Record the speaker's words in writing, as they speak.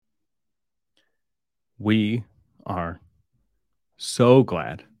We are so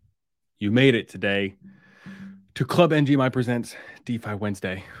glad you made it today to clubngmi presents DeFi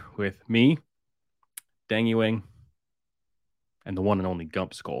Wednesday with me, Dangy Wing, and the one and only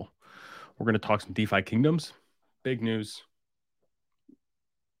Gump Skull. We're going to talk some DeFi Kingdoms, big news,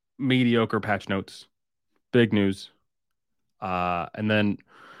 mediocre patch notes, big news, and then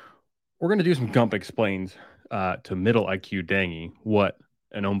we're going to do some Gump explains to middle IQ Dangy what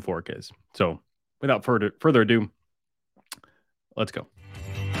an ohm fork is. So without further ado, let's go.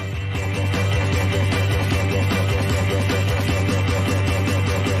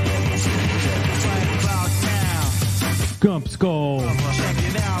 Gump Skull.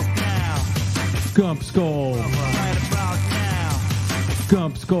 Gump Skull.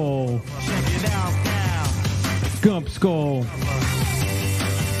 Gump Skull. Gump Skull.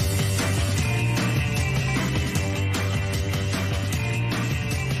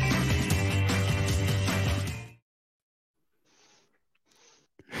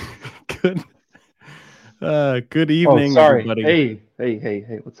 Good evening, everybody.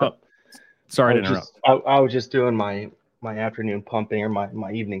 Hey, what's up? Sorry to interrupt. I was just doing my afternoon pumping or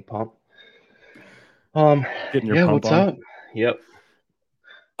my evening pump. Getting your pump what's on? up? Yep.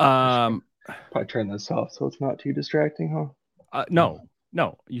 Probably turn this off so it's not too distracting, huh? No,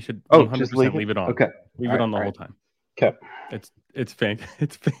 you should 100% just leave it on. Okay. Leave it on the whole time. Okay. It's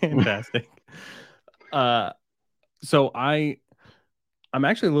fantastic. So I'm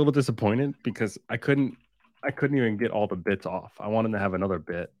actually a little disappointed because I couldn't even get all the bits off. I wanted to have another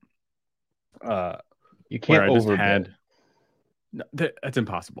bit. You can't overbid. No, that's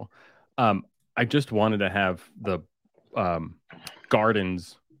impossible. I just wanted to have the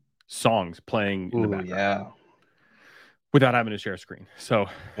Gardens songs playing in the background. Yeah. Without having to share a screen. So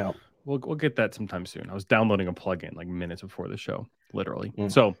yeah. We'll get that sometime soon. I was downloading a plugin like minutes before the show, literally.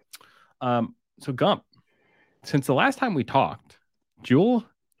 So Gump, since the last time we talked,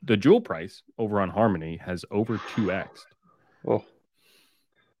 the Jewel price over on Harmony has over 2x'd. Oh.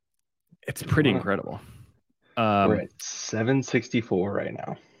 It's pretty incredible. We're at 764 right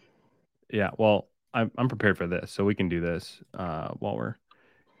now. Yeah, well, I'm prepared for this, so we can do this while we're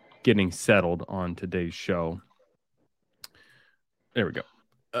getting settled on today's show. There we go.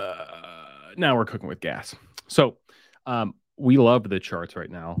 Now we're cooking with gas. So we love the charts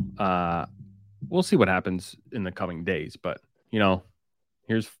right now. We'll see what happens in the coming days, but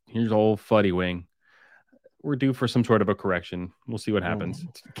here's old Fuddy Wing. We're due for some sort of a correction. We'll see what happens.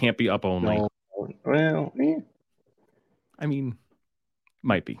 It can't be up only. No. Well, I mean,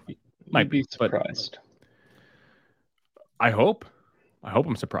 might be surprised. I hope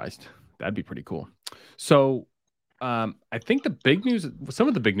I'm surprised. That'd be pretty cool. So I think some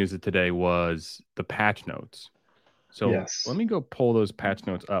of the big news of today was the patch notes. So Let me go pull those patch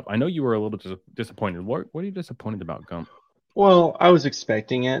notes up. I know you were a little disappointed. What are you disappointed about, Gump? Well, I was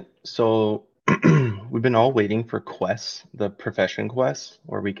expecting it. So we've been all waiting for quests, the profession quests,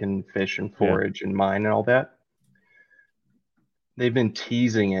 where we can fish and forage and mine and all that. They've been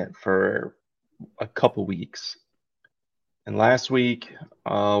teasing it for a couple weeks. And last week,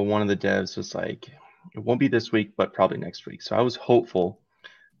 one of the devs was like, it won't be this week, but probably next week. So I was hopeful.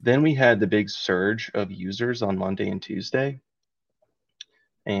 Then we had the big surge of users on Monday and Tuesday.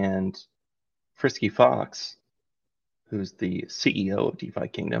 And Frisky Fox, who's the CEO of DeFi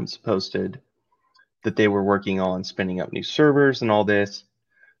Kingdoms, posted that they were working on spinning up new servers and all this.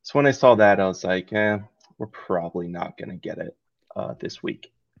 So when I saw that, I was like, we're probably not going to get it this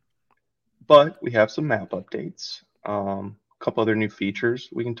week. But we have some map updates, a couple other new features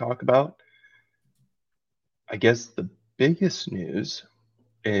we can talk about. I guess the biggest news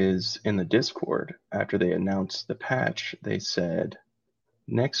is in the Discord. After they announced the patch, they said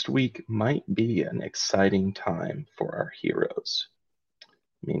next week might be an exciting time for our heroes,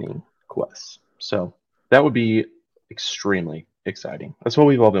 meaning quests. So that would be extremely exciting. That's what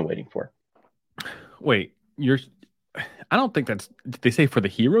we've all been waiting for. Wait, I don't think did they say for the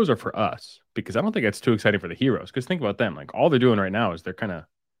heroes or for us? Because I don't think that's too exciting for the heroes. Because think about them. Like all they're doing right now is they're kind of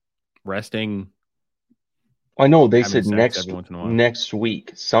resting. I know they said next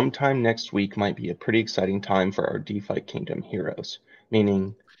week. Sometime next week might be a pretty exciting time for our DeFi Kingdom heroes.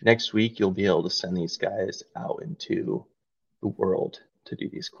 Meaning next week you'll be able to send these guys out into the world to do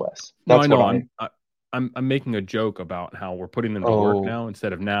these quests. That's I'm making a joke about how we're putting them to work now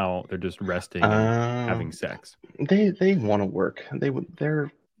instead of now they're just resting and having sex. They want to work.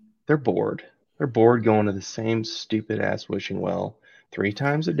 They're bored. They're bored going to the same stupid ass wishing well 3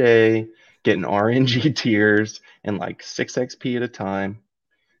 times a day, getting RNG tiers and like 6 XP at a time.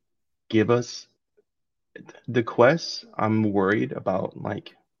 Give us the quests. I'm worried about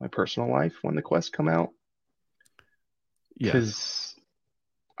like my personal life when the quests come out. Yeah. Because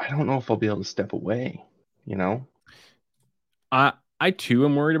I don't know if I'll be able to step away, you know? I too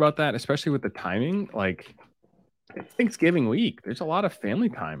am worried about that, especially with the timing. Like it's Thanksgiving week. There's a lot of family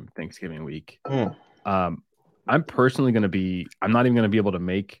time Thanksgiving week. Mm. I'm personally going to be, I'm not even going to be able to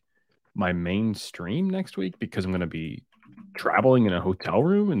make my main stream next week because I'm going to be traveling in a hotel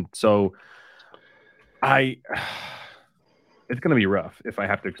room. And so I, it's going to be rough if I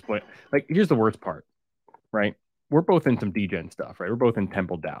have to explain. Like, here's the worst part, right? We're both in some degen stuff, right? We're both in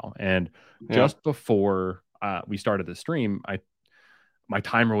Temple DAO. And Yeah. just before we started the stream, my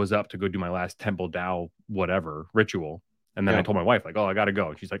timer was up to go do my last Temple DAO whatever ritual. And then I told my wife, like, oh, I gotta go.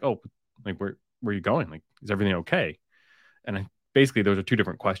 And she's like, oh, like where are you going? Like, is everything okay? And basically those are two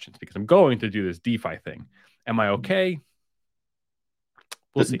different questions because I'm going to do this DeFi thing. Am I okay?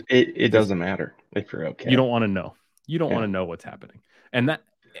 We'll see. It doesn't matter if you're okay. You don't want to know. You don't want to know what's happening. And that,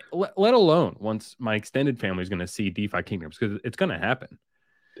 let alone once my extended family is going to see DeFi Kingdoms, because it's going to happen.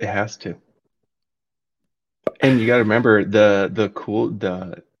 It has to. And you got to remember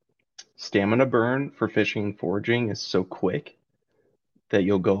the stamina burn for fishing and foraging is so quick that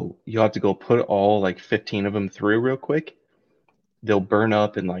you'll have to go put all like 15 of them through real quick. They'll burn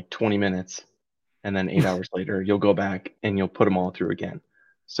up in like 20 minutes, and then 8 hours later you'll go back and you'll put them all through again.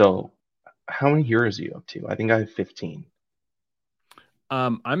 So how many heroes are you up to? I think I have 15.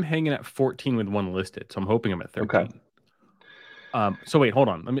 I'm hanging at 14 with one listed, so I'm hoping I'm at 13. Okay. So wait, hold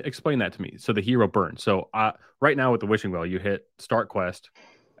on. Let me explain that to me. So the hero burn. So right now with the wishing well, you hit start quest,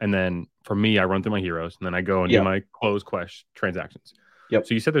 and then for me, I run through my heroes, and then I go and do my close quest transactions. Yep.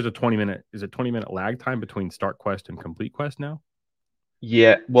 So you said there's a 20-minute lag time between start quest and complete quest now?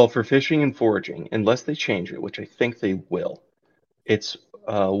 Yeah. Well, for fishing and foraging, unless they change it, which I think they will, it's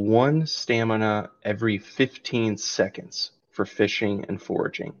 1 stamina every 15 seconds for fishing and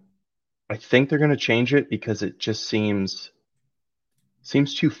foraging. I think they're going to change it because it just seems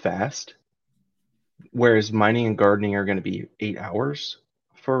too fast. Whereas mining and gardening are going to be 8 hours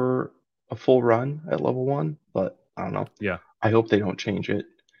for a full run at level 1, but I don't know. Yeah. I hope they don't change it.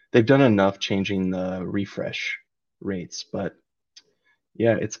 They've done enough changing the refresh rates, but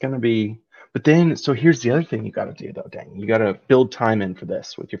yeah, it's going to be. But then, so here's the other thing you got to do though, dang. You got to build time in for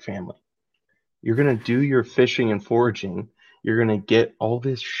this with your family. You're going to do your fishing and foraging. You're going to get all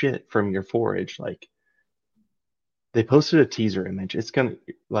this shit from your forage. Like, they posted a teaser image. It's going to,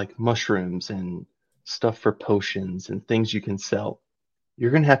 like, mushrooms and stuff for potions and things you can sell.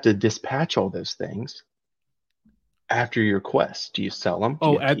 You're going to have to dispatch all those things after your quest. Do you sell them?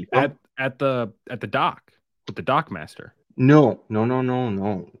 Do you keep them? At the dock with the dock master. No.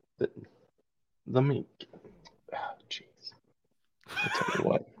 Let me. Oh, jeez. I'll tell you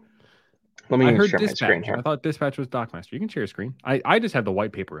what. Let me share my screen here. I thought dispatch was dockmaster. You can share a screen. I just have the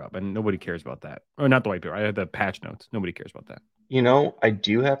white paper up, and nobody cares about that. Or not the white paper. I have the patch notes. Nobody cares about that. You know, I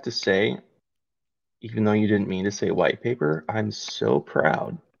do have to say, even though you didn't mean to say white paper, I'm so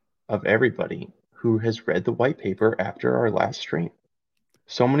proud of everybody who has read the white paper after our last stream.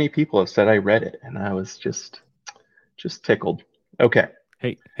 So many people have said I read it, and I was just tickled. Okay.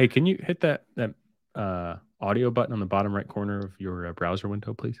 Hey, can you hit that audio button on the bottom right corner of your browser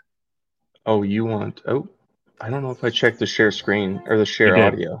window, please? Oh, you want? Oh, I don't know if I checked the share screen or the share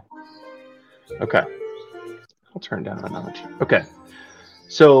audio. Okay. I'll turn down a notch. Okay.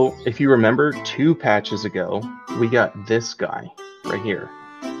 So if you remember 2 patches ago, we got this guy right here.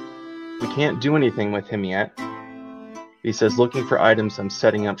 We can't do anything with him yet. He says, looking for items, I'm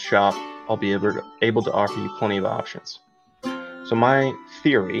setting up shop. I'll be able to offer you plenty of options. So my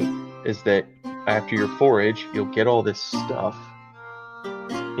theory is that after your forage, you'll get all this stuff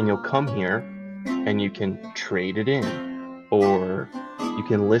and you'll come here and you can trade it in, or you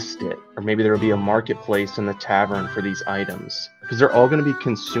can list it, or maybe there will be a marketplace in the tavern for these items, because they're all going to be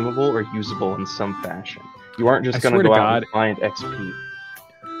consumable or usable in some fashion. You aren't just going to go out and find XP.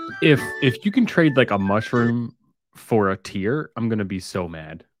 If you can trade like a mushroom for a tier, I'm going to be so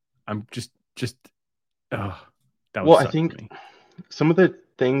mad. I'm just that would suck. I think me. Some of the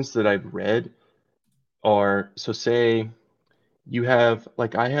things that I've read are, so say you have,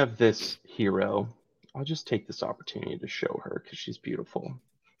 like, I have this hero. I'll just take this opportunity to show her because she's beautiful.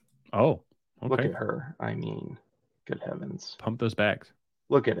 Oh, okay. Look at her. I mean, good heavens. Pump those bags.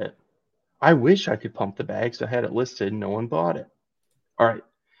 Look at it. I wish I could pump the bags. I had it listed and no one bought it. All right.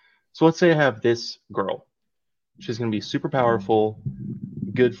 So let's say I have this girl. She's going to be super powerful,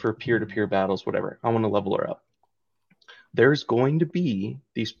 good for peer-to-peer battles, whatever. I want to level her up. There's going to be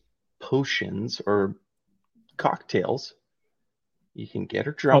these potions or cocktails. You can get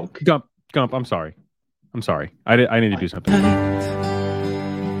her drunk. Oh, Gump, I'm sorry. I need to do something.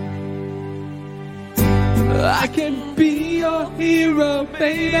 I can be your hero,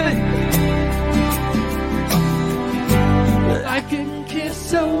 baby. I can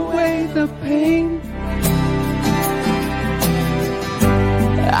kiss away the pain.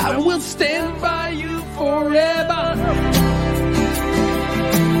 I will stand by you forever.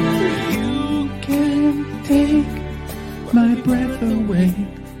 You can take my breath away.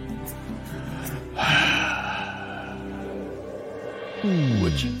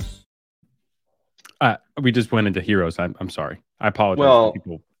 Would you? We just went into heroes. I'm sorry. I apologize. Well,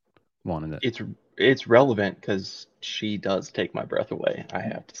 people wanted it. It's relevant because she does take my breath away. I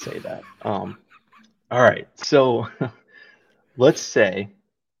have to say that. All right. So let's say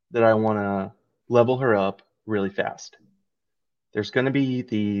that I want to level her up really fast. There's going to be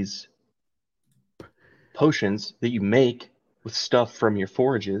these potions that you make with stuff from your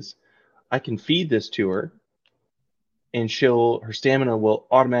forages. I can feed this to her, and her stamina will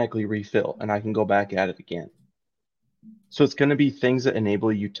automatically refill, and I can go back at it again. So it's going to be things that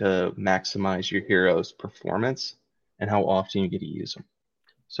enable you to maximize your hero's performance and how often you get to use them.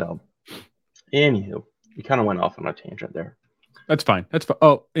 So, anywho, we kind of went off on a tangent there. That's fine. That's fine.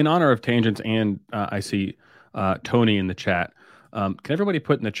 Oh, in honor of tangents, and I see Tony in the chat. Can everybody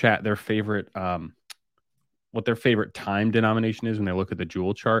put in the chat their favorite, what their favorite time denomination is when they look at the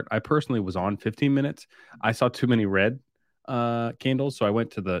jewel chart? I personally was on 15 minutes. I saw too many red candles, so I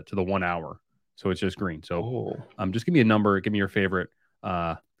went to the 1 hour. So it's just green. So just give me a number. Give me your favorite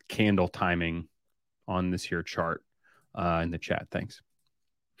candle timing on this here chart in the chat. Thanks.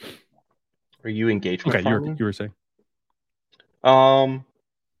 Are you engagement? Okay, you were saying.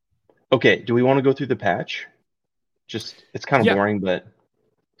 Okay. Do we want to go through the patch? It's kind of boring, but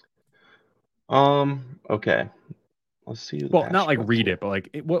okay. Let's see. Well, not like read it, but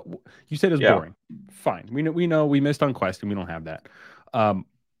like what you said is boring. Fine. We know we missed on Quest and we don't have that.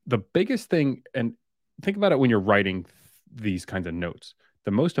 The biggest thing, and think about it when you're writing these kinds of notes,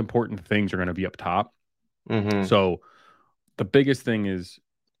 the most important things are going to be up top. Mm-hmm. So the biggest thing is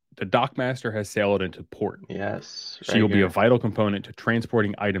the dockmaster has sailed into port. Yes. So you'll be a vital component to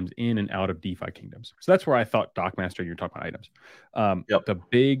transporting items in and out of DeFi Kingdoms. So that's where I thought dockmaster, you're talking about items. The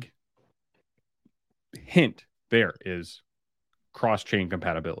big hint there is cross-chain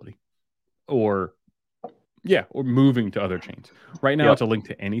compatibility or moving to other chains. Right now it's a link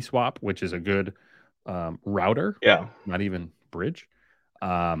to AnySwap, which is a good router. Yeah. Not even bridge.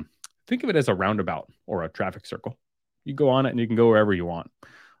 Think of it as a roundabout or a traffic circle. You go on it and you can go wherever you want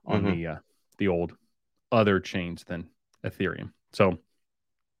on the old other chains than Ethereum. So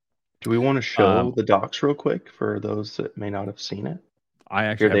do we want to show the docs real quick for those that may not have seen it? I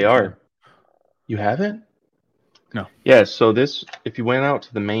actually Here they are. You haven't? No. Yeah, so if you went out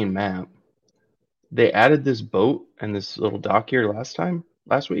to the main map, they added this boat and this little dock here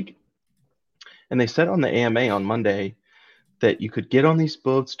last week. And they said on the AMA on Monday that you could get on these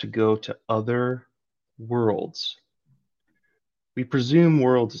boats to go to other worlds. We presume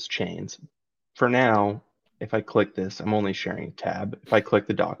worlds is chains. For now, if I click this, I'm only sharing a tab. If I click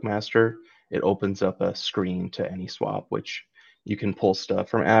the Dockmaster, it opens up a screen to AnySwap, which you can pull stuff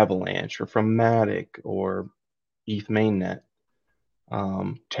from Avalanche or from Matic or ETH mainnet,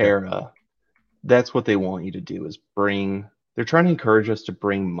 Terra. That's what they want you to do is they're trying to encourage us to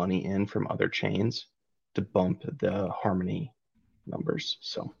bring money in from other chains to bump the Harmony numbers.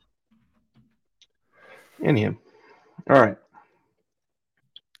 So, anyhow, all right.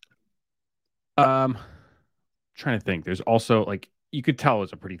 Trying to think. There's also like you could tell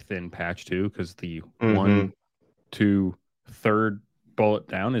it's a pretty thin patch too, because the 1, 2, 3rd bullet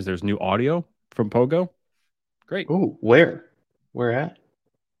down is there's new audio from Pogo. Great. Oh, where at?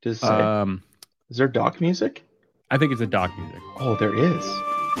 Does it say? Is there dock music? I think it's a dock music. Oh, there is.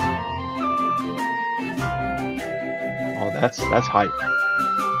 Oh, that's hype.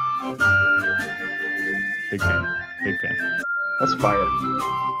 Big fan. That's fire.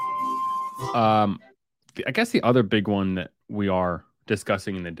 I guess the other big one that we are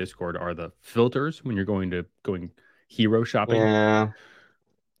discussing in the Discord are the filters when you're going hero shopping. Yeah.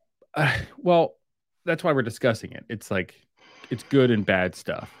 Well, that's why we're discussing it. It's like it's good and bad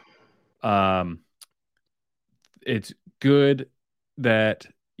stuff. It's good that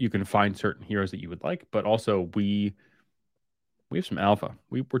you can find certain heroes that you would like, but also we have some alpha.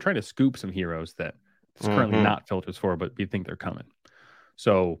 We're trying to scoop some heroes that it's currently not filters for, but we think they're coming.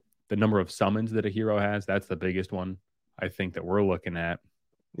 So the number of summons that a hero has, that's the biggest one I think that we're looking at.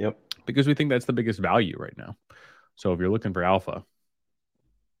 Yep. Because we think that's the biggest value right now. So if you're looking for alpha,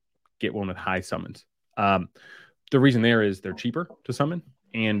 get one with high summons. The reason there is they're cheaper to summon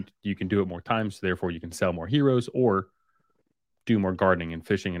and you can do it more times. So therefore you can sell more heroes or do more gardening and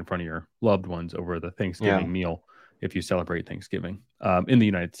fishing in front of your loved ones over the Thanksgiving meal if you celebrate Thanksgiving in the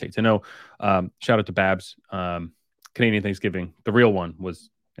United States. I know. Shout out to Babs. Canadian Thanksgiving, the real one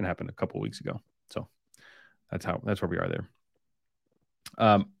it happened a couple of weeks ago. So that's where we are there.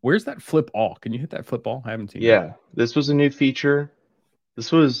 Where's that flip all? Can you hit that flip all? I haven't seen that. This was a new feature.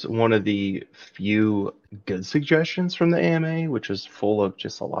 This was one of the few good suggestions from the AMA, which was full of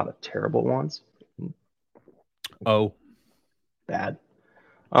just a lot of terrible ones. Oh, bad.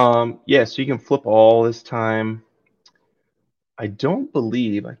 So you can flip all this time. I don't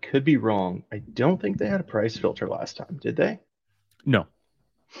believe, I could be wrong, I don't think they had a price filter last time, did they? No.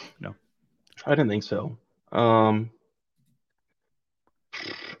 I didn't think so. Other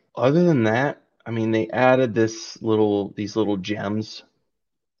than that, I mean, they added these little gems,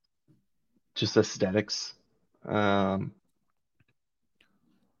 just aesthetics.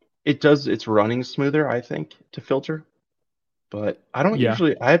 It's running smoother, I think, to filter. But I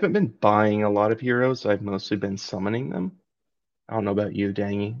haven't been buying a lot of heroes. I've mostly been summoning them. I don't know about you,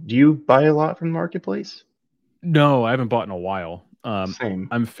 Dangy. Do you buy a lot from the marketplace? No, I haven't bought in a while. Same.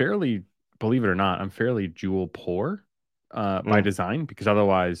 I'm fairly, believe it or not, I'm fairly jewel poor by design because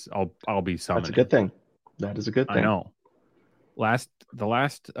otherwise I'll be summoning. That's a good thing. That is a good thing. I know. The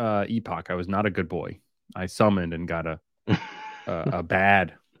last epoch, I was not a good boy. I summoned and got a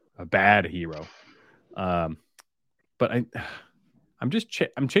bad hero. But I'm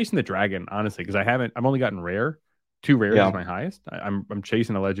chasing the dragon honestly because I've only gotten rare. 2 rares is my highest. I'm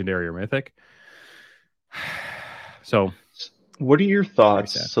chasing a legendary or mythic. So, what are your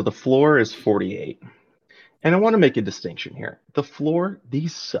thoughts? So the floor is 48. And I want to make a distinction here. The floor,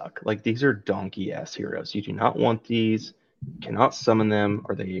 these suck. Like, these are donkey ass heroes. You do not want these. You cannot summon them,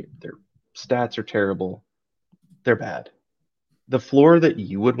 or their stats are terrible. They're bad. The floor that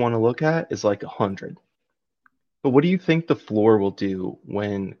you would want to look at is like 100. But what do you think the floor will do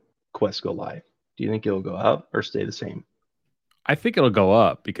when quests go live? Do you think it'll go up or stay the same? I think it'll go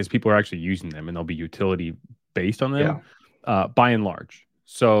up because people are actually using them and they'll be utility based on them by and large.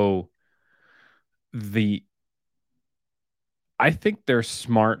 So I think they're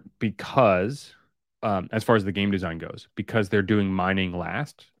smart because as far as the game design goes, because they're doing mining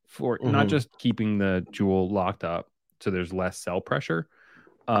last for not just keeping the jewel locked up so there's less sell pressure.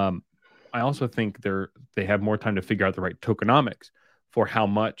 I also think they have more time to figure out the right tokenomics for how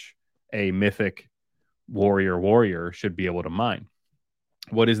much a mythic warrior should be able to mine.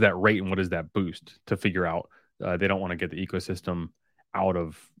 What is that rate and what is that boost to figure out? They don't want to get the ecosystem out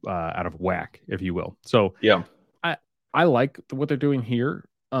of whack, if you will. So I like what they're doing here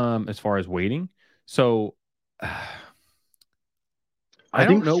as far as waiting. So I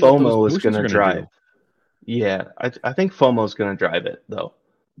think FOMO is going to drive. Yeah, I think FOMO is going to drive it though.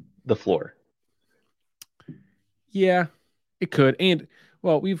 The floor. Yeah, it could. And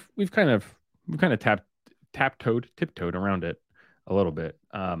well, we've kind of tiptoed around it a little bit.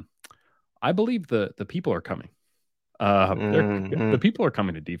 I believe the people are coming. The people are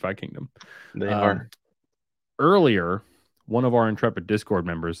coming to DeFi Kingdom. They are. Earlier, one of our intrepid Discord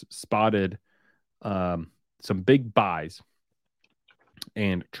members spotted some big buys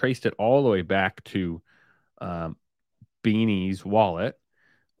and traced it all the way back to Beanie's wallet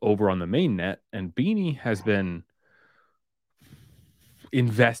over on the main net, and Beanie has been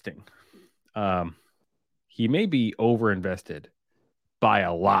investing. He may be overinvested by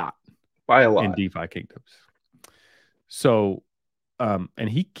a lot in DeFi Kingdoms. So, and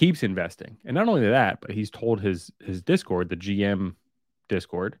he keeps investing, and not only that, but he's told his Discord, the GM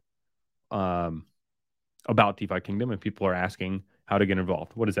Discord, about DeFi Kingdom, and people are asking how to get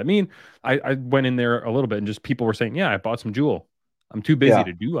involved. What does that mean? I went in there a little bit, and just people were saying, "Yeah, I bought some Jewel. I'm too busy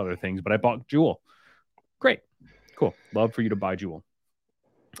to do other things, but I bought Jewel. Great, cool. Love for you to buy Jewel."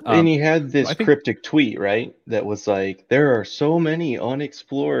 And he had this cryptic tweet, right? That was like, there are so many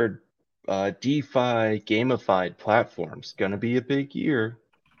unexplored DeFi gamified platforms. Gonna be a big year.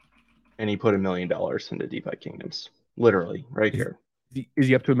 And he put $1 million into DeFi Kingdoms. Literally, right here. Is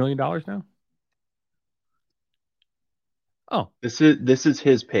he up to $1 million now? Oh. This is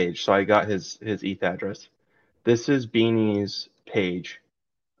his page. So I got his ETH address. This is Beanie's page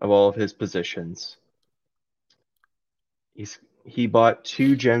of all of his positions. He bought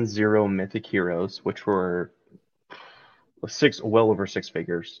 2 Gen 0 Mythic Heroes, which were well over 6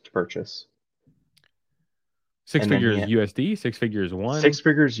 figures to purchase. 6 figures USD, 6 figures one. 6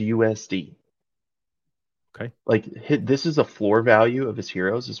 figures USD. Okay. Like this is a floor value of his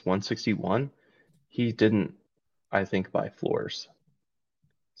heroes is 161. He didn't, I think, buy floors.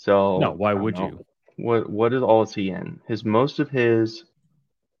 So no, why would you? What is all is he in? Most of his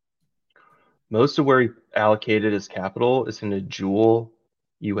Most of where he allocated his capital is into Jewel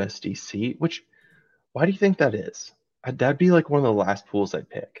USDC, which, why do you think that is? That'd be like one of the last pools I'd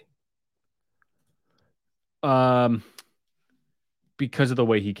pick. Um, because of the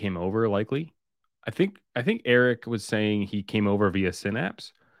way he came over, likely. I think Eric was saying he came over via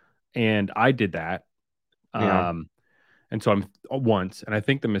Synapse, and I did that. Yeah. And so I'm once, and I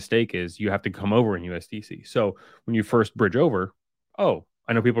think the mistake is you have to come over in USDC. So when you first bridge over, oh,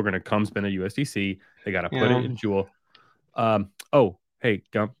 I know people are going to come spend a USDC. They got to put it Yeah. in Jewel. Oh, hey,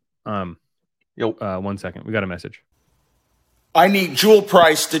 Gump. Yo. 1 second. We got a message. I need Jewel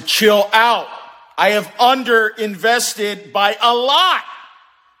price to chill out. I have underinvested by a lot.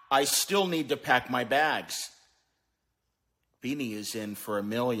 I still need to pack my bags. Beanie is in for $1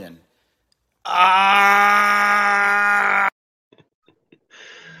 million. Ah!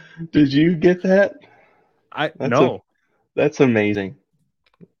 Did you get that? No. That's amazing.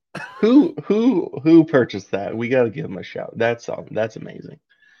 Who purchased that? We got to give him a shout. That's amazing.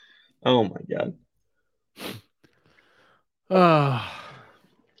 Oh my god.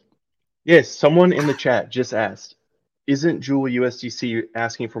 Yes, someone in the chat just asked, isn't Jewel USDC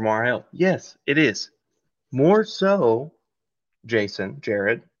asking for more help? Yes, it is. More so,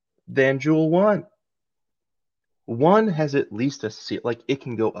 Jared, than Jewel 1. 1 has at least a seal, like it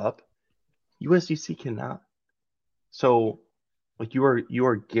can go up. USDC cannot. So, like you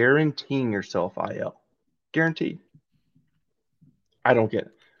are guaranteeing yourself IL. Guaranteed. I don't get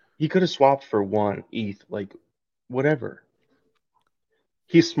it. He could have swapped for 1 ETH, like whatever.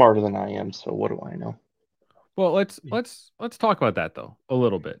 He's smarter than I am, so what do I know? Well, let's talk about that though a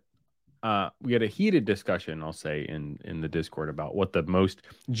little bit. We had a heated discussion, I'll say, in the Discord about what the most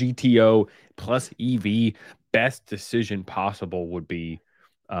GTO plus EV best decision possible would be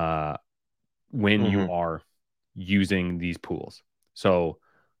when you are using these pools. So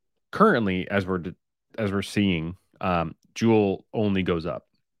currently, as we're seeing, Jewel only goes up.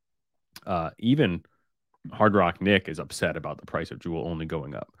 Even Hard Rock Nick is upset about the price of Jewel only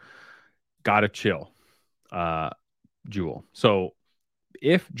going up. Gotta chill, Jewel. So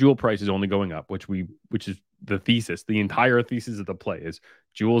if Jewel price is only going up, which is the thesis, the entire thesis of the play is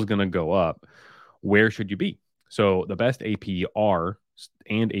Jewel's going to go up, where should you be? So the best APR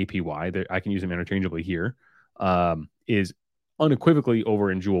and APY, I can use them interchangeably here, is unequivocally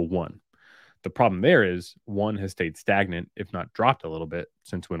over in Jewel 1. The problem there is 1 has stayed stagnant, if not dropped a little bit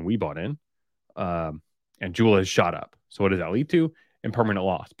since when we bought in, and Jewel has shot up. So what does that lead to? Impermanent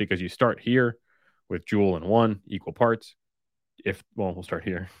loss, because you start here with Jewel and 1 equal parts. We'll start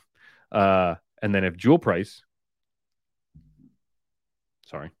here. And then if Jewel price,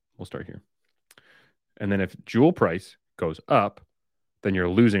 we'll start here. And then if Jewel price goes up, then you're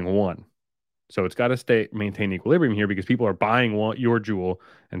losing 1. So it's got to maintain equilibrium here because people are buying your Jewel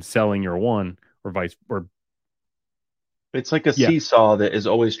and selling your 1 or it's like a seesaw that is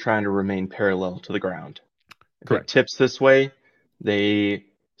always trying to remain parallel to the ground. If correct. it tips this way, they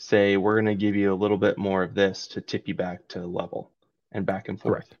say we're going to give you a little bit more of this to tip you back to level and back and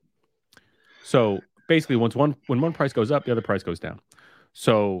forth. Correct. So basically, when one price goes up, the other price goes down.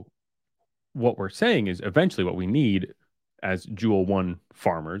 So what we're saying is eventually what we need as Jewel 1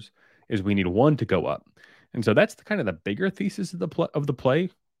 farmers is we need 1 to go up. And so that's kind of the bigger thesis of the play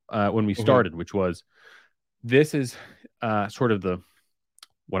when we started, which was this is sort of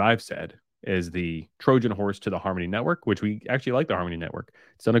what I've said is the Trojan horse to the Harmony network, which we actually like the Harmony network.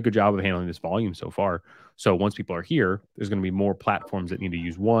 It's done a good job of handling this volume so far. So once people are here, there's going to be more platforms that need to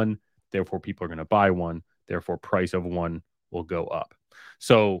use 1. Therefore, people are going to buy 1. Therefore, price of 1 will go up.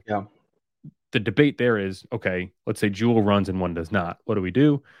 So the debate there is, okay, let's say Jewel runs and 1 does not. What do we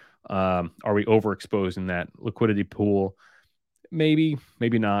do? Are we overexposed in that liquidity pool? Maybe,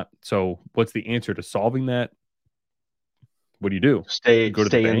 maybe not. So what's the answer to solving that? What do you do? Stay You go to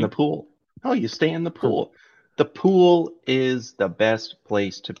the in the bank? pool. Oh, you stay in the pool. The pool is the best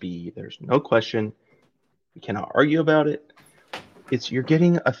place to be. There's no question. We cannot argue about it. You're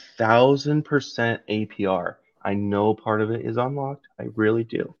getting 1,000% APR. I know part of it is unlocked. I really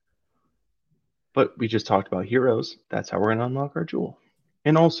do. But we just talked about heroes. That's how we're going to unlock our Jewel.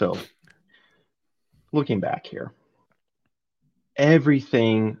 And also, looking back here,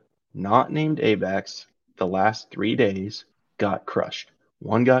 everything not named AVAX the last 3 days got crushed.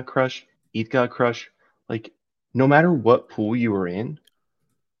 1 got crushed, ETH got crushed. Like, no matter what pool you were in,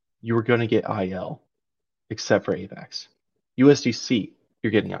 you were going to get IL, except for AVAX. USDC,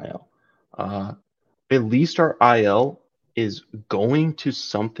 you're getting IL. At least our IL is going to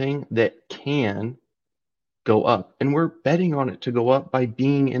something that can go up. And we're betting on it to go up by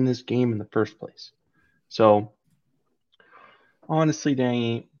being in this game in the first place. So, honestly,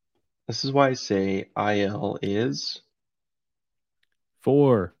 Danny, This is why I say IL is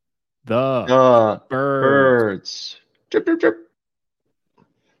For the the birds. birds. Chirp, chirp, chirp.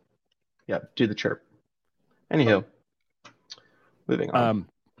 Yeah, do the chirp. Anywho, moving on.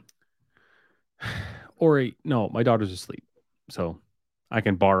 Ori, no, my daughter's asleep, so I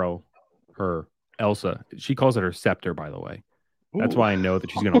can borrow her Elsa. She calls it her scepter, by the way. That's Ooh. why I know that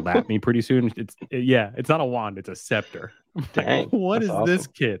she's gonna lap me pretty soon. It's not a wand, it's a scepter. I'm Dang, like, what that's is awesome. this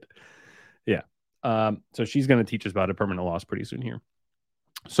kid? Yeah. So she's gonna teach us about a permanent loss pretty soon here.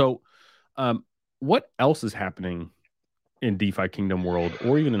 So, what else is happening in DeFi Kingdom world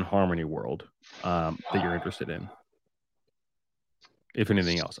or even in Harmony world that you're interested in? If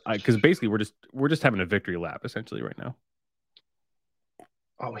anything else, because basically we're just having a victory lap essentially right now.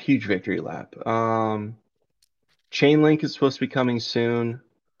 Oh, huge victory lap. Chainlink is supposed to be coming soon.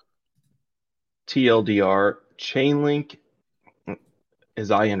 TLDR, Chainlink, as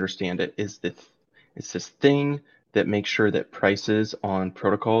I understand it, it's this thing that makes sure that prices on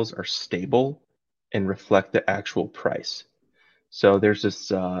protocols are stable and reflect the actual price. So there's this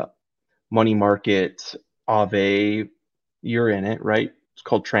money market Aave, you're in it, right? It's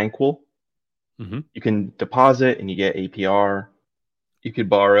called Tranquil. Mm-hmm. You can deposit and you get APR. You could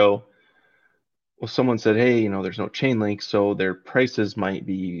borrow. Well, someone said, hey, there's no chain link, so their prices might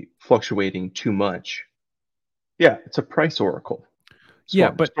be fluctuating too much. Yeah, it's a price oracle.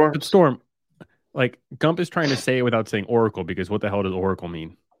 Yeah, but Storm, like Gump is trying to say it without saying Oracle, because what the hell does Oracle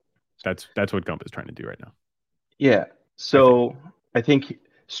mean? That's what Gump is trying to do right now. Yeah. So I think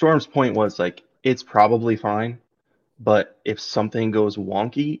Storm's point was like, it's probably fine, but if something goes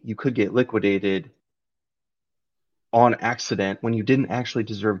wonky, you could get liquidated on accident when you didn't actually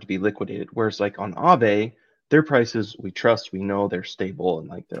deserve to be liquidated. Whereas like on Aave, their prices we trust, we know they're stable, and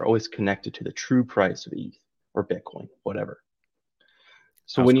like they're always connected to the true price of ETH or Bitcoin, whatever.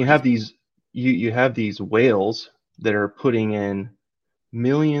 So when you have these you have these whales that are putting in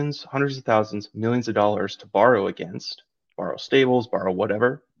millions, hundreds of thousands, millions of dollars to borrow against, borrow stables, borrow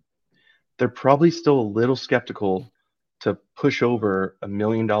whatever, they're probably still a little skeptical to push over $1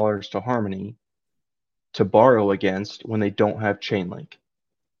 million to Harmony to borrow against when they don't have Chainlink.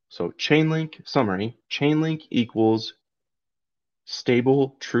 So Chainlink summary, Chainlink equals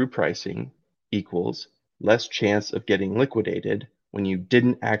stable true pricing equals less chance of getting liquidated when you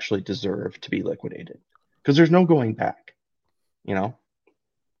didn't actually deserve to be liquidated. Because there's no going back, What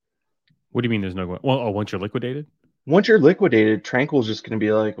do you mean there's no going? Well, once you're liquidated? Once you're liquidated, Tranquil's just going to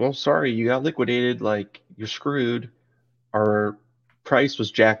be like, well, sorry, you got liquidated. Like, you're screwed. Our price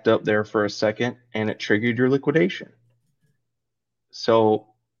was jacked up there for a second, and it triggered your liquidation. So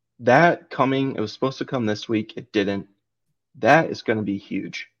that coming, it was supposed to come this week. It didn't. That is going to be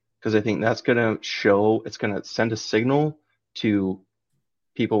huge because I think that's going to show, it's going to send a signal to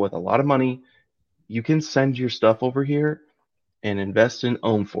people with a lot of money. You can send your stuff over here and invest in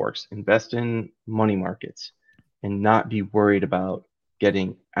Ohm Forks, invest in money markets, and not be worried about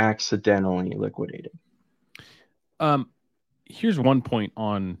getting accidentally liquidated. Here's one point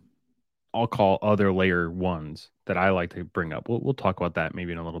on, I'll call other layer ones that I like to bring up. We'll talk about that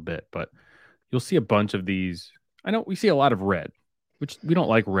maybe in a little bit, but you'll see a bunch of these. I know we see a lot of red, which we don't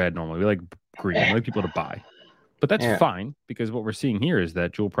like red normally. We like green. We like people to buy. But that's fine, because what we're seeing here is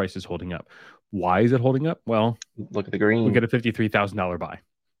that jewel price is holding up. Why is it holding up? Well, look at the green. We get a $53,000 buy.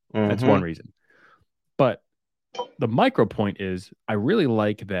 Mm-hmm. That's one reason. But the micro point is, I really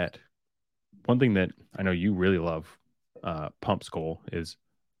like that. One thing that I know you really love, Pump Skull, is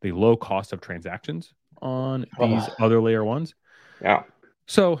the low cost of transactions on these other layer ones. Yeah.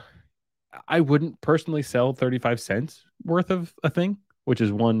 So I wouldn't personally sell 35 cents worth of a thing, which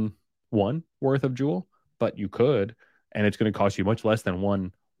is one worth of jewel, but you could, and it's going to cost you much less than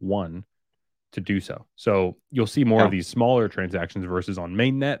one to do so. So you'll see more of these smaller transactions versus on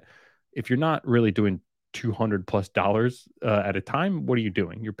mainnet. If you're not really doing $200+ at a time, what are you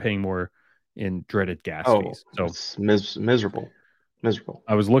doing? You're paying more in dreaded gas fees. So it's miserable.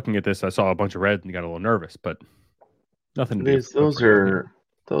 I was looking at this. I saw a bunch of red and got a little nervous, but nothing to be.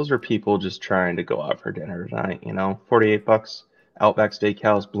 Those are people just trying to go out for dinner tonight. $48, Outback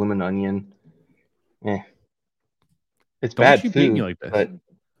Steakhouse, Bloomin' Onion. It's Don't bad you food. beat me like this? But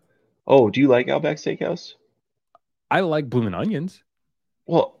do you like Outback Steakhouse? I like Bloomin' Onions.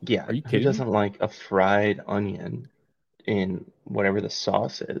 Well, yeah. Are you kidding? Who doesn't like a fried onion in whatever the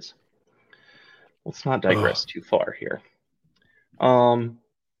sauce is? Let's not digress too far here.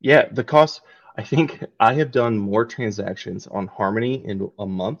 Yeah, the cost. I think I have done more transactions on Harmony in a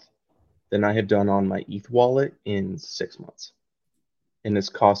month than I have done on my ETH wallet in 6 months, and it's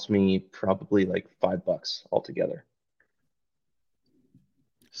cost me probably like $5 altogether.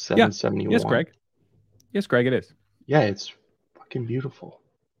 771. Yes, Greg. Yes, Greg, it is. Yeah, it's fucking beautiful.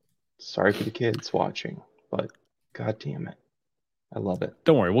 Sorry for the kids watching, but god damn it. I love it.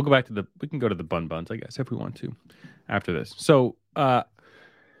 Don't worry, we can go to the buns, I guess, if we want to after this. So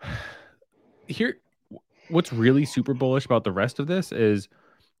here what's really super bullish about the rest of this is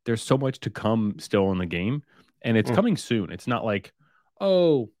there's so much to come still in the game, and it's coming soon. It's not like, I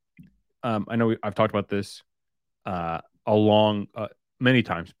know I've talked about this along many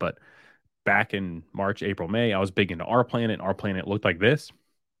times, but back in March, April, May, I was big into our planet. Our planet looked like this.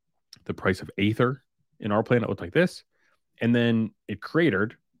 The price of Aether in our planet looked like this. And then it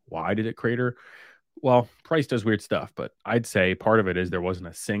cratered. Why did it crater? Well, price does weird stuff, but I'd say part of it is there wasn't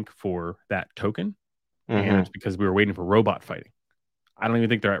a sync for that token. And it's because we were waiting for robot fighting. I don't even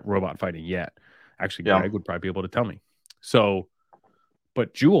think they're at robot fighting yet. Actually, Greg would probably be able to tell me. So,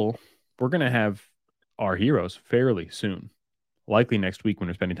 but Jewel, we're going to have our heroes fairly soon. Likely next week when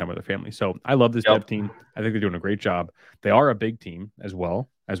we're spending time with our family. So I love this dev team. I think they're doing a great job. They are a big team as well,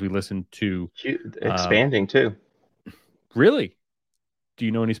 as we listen to. Expanding too. Really? Do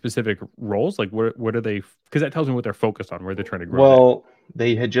you know any specific roles? Like what are they? Because that tells me what they're focused on, where they're trying to grow. Well,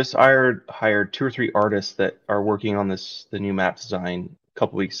 they had just hired 2 or 3 artists that are working on the new map design a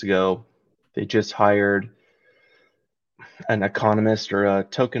couple weeks ago. They just hired an economist or a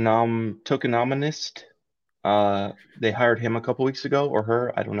tokenomist. They hired him a couple weeks ago, or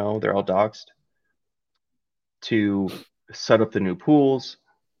her, I don't know. They're all doxed, to set up the new pools.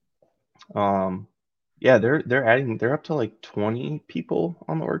 Yeah, they're up to like 20 people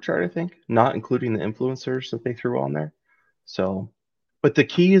on the org chart, I think, not including the influencers that they threw on there. So, but the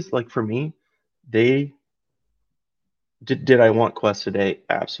key is, like, for me, they did I want quests today?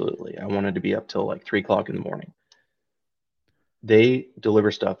 Absolutely. I wanted to be up till like 3 o'clock in the morning. They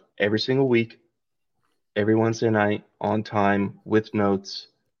deliver stuff every single week, every Wednesday night, on time, with notes,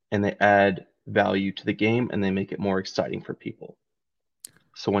 and they add value to the game and they make it more exciting for people.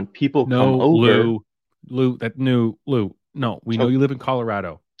 So when people come over, Lou, no, we know you live in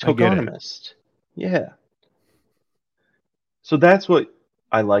Colorado. I get it. Yeah. So that's what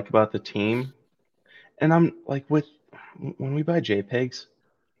I like about the team. And I'm like, when we buy JPEGs,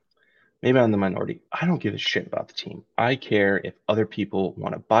 maybe I'm the minority. I don't give a shit about the team. I care if other people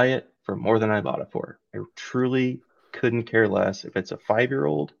want to buy it for more than I bought it for. I truly couldn't care less if it's a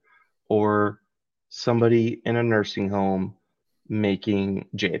 5-year-old or somebody in a nursing home making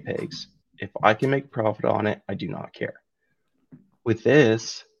JPEGs. If I can make profit on it, I do not care. With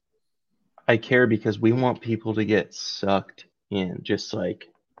this, I care because we want people to get sucked in, just like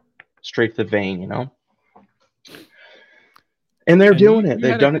straight to the vein, you know? And they're doing it.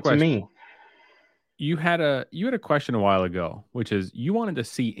 They've done it to me. You had a question a while ago, which is you wanted to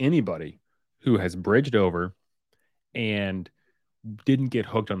see anybody who has bridged over and didn't get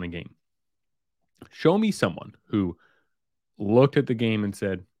hooked on the game. Show me someone who looked at the game and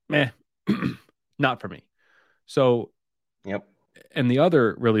said, meh, not for me. So, yep. And the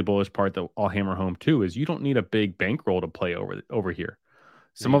other really bullish part that I'll hammer home too is you don't need a big bankroll to play over here.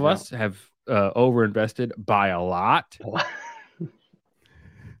 Some of us have overinvested by a lot,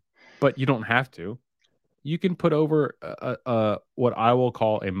 but you don't have to. You can put over what I will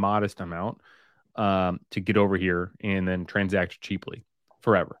call a modest amount to get over here and then transact cheaply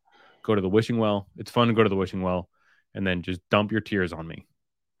forever. Go to the wishing well. It's fun to go to the wishing well and then just dump your tears on me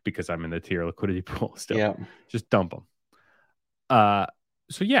because I'm in the tier liquidity pool still. Yeah. Just dump them.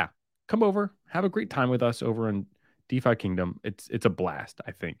 So yeah, come over, have a great time with us over in DeFi Kingdom. It's a blast,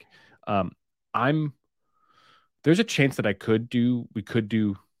 I think. There's a chance that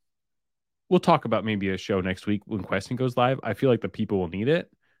we'll talk about maybe a show next week when Questing goes live. I feel like the people will need it.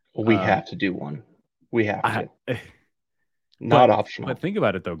 We have to do one. We have to. Not optional. But think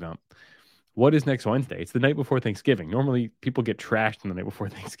about it though, Gump. What is next Wednesday? It's the night before Thanksgiving. Normally people get trashed on the night before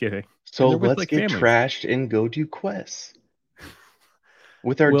Thanksgiving. So let's get trashed and go do quests.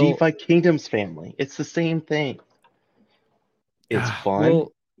 With our DeFi Kingdoms family. It's the same thing. It's fun.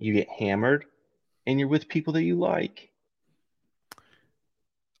 You get hammered and you're with people that you like.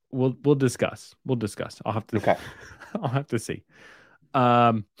 We'll discuss. I'll have to I'll have to see.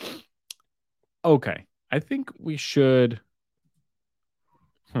 Okay. I think we should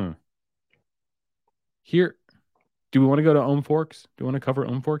Here, do we want to go to Ohm Forks? Do we want to cover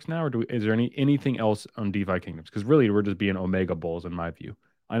Ohm Forks now, or is there anything else on DeFi Kingdoms? Because really, we're just being Omega Bulls in my view.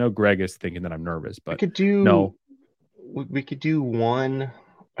 I know Greg is thinking that I'm nervous, but we could do one.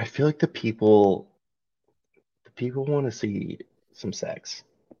 I feel like the people want to see some sex.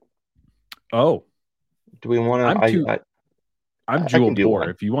 Oh, do we want to? I'm jewel poor.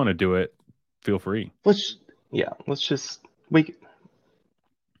 If you want to do it, feel free. Let's just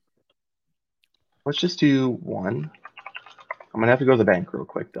Let's just do one. I'm gonna have to go to the bank real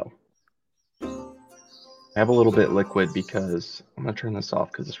quick though. I have a little bit liquid because I'm gonna turn this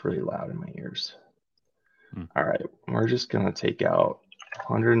off because it's really loud in my ears. All right, we're just gonna take out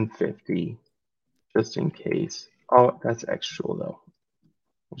 150 just in case. Oh, that's extra though.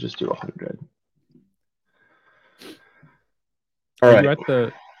 We'll just do 100. Are you at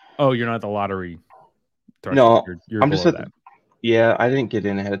the? Oh, you're not at the lottery threshold. No, you're I'm below just at that. Yeah, I didn't get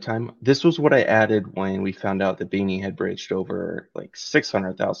in ahead of time. This was what I added when we found out that Beanie had bridged over like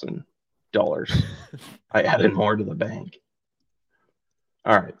 $600,000. I added more to the bank.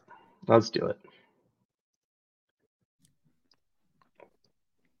 All right, let's do it.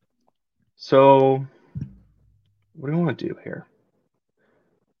 So, what do I want to do here?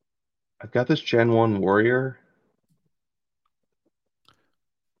 I've got this Gen 1 Warrior.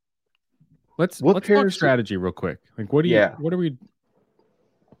 Let's talk strategy real quick. Like, what are we?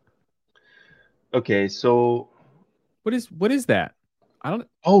 Okay, so what is that? I don't.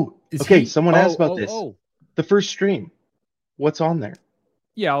 Oh, okay. Someone asked about this. The first stream. What's on there?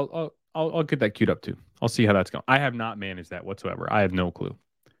 Yeah, I'll get that queued up too. I'll see how that's going. I have not managed that whatsoever. I have no clue.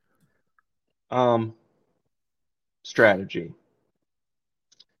 Strategy.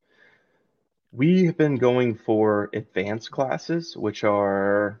 We have been going for advanced classes, which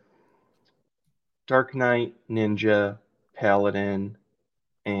are Dark Knight, Ninja, Paladin,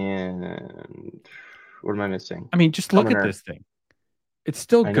 and what am I missing? I mean, just look at this thing. It's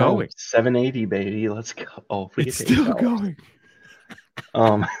still going. 780, baby. Let's go. Oh, if we it's still going.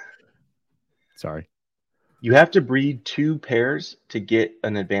 Sorry. You have to breed 2 pairs to get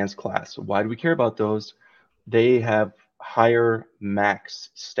an advanced class. Why do we care about those? They have higher max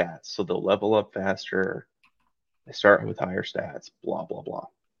stats, so they'll level up faster. They start with higher stats, blah, blah, blah.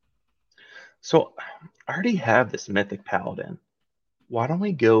 So I already have this Mythic Paladin. Why don't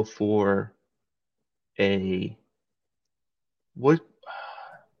we go for what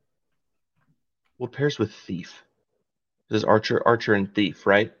pairs with Thief? This is Archer, and Thief,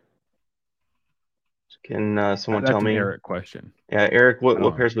 right? Can someone tell me? That's an Eric question. Yeah, Eric,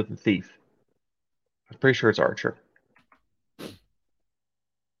 what pairs with the Thief? I'm pretty sure it's Archer.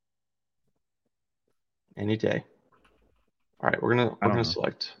 Any day. All right, we're gonna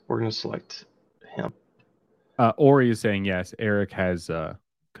select him. Ori is saying yes. Eric has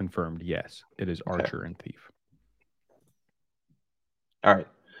confirmed yes. It is Archer and Thief. All right,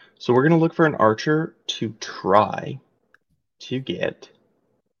 so we're gonna look for an Archer to try to get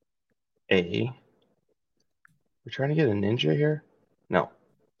a. We're trying to get a Ninja here. No,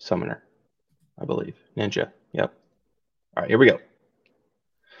 Summoner, I believe. Ninja. Yep. All right, here we go.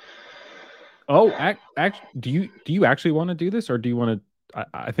 Oh, actually, do you actually want to do this, or do you want to?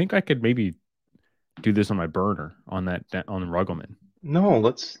 I think I could maybe do this on my burner on that on Ruggleman. No,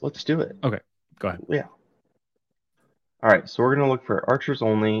 let's do it. Okay, go ahead. Yeah. All right, so we're gonna look for archers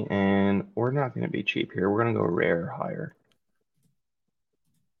only, and we're not gonna be cheap here. We're gonna go rare higher.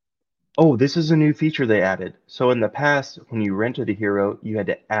 Oh, this is a new feature they added. So in the past, when you rented a hero, you had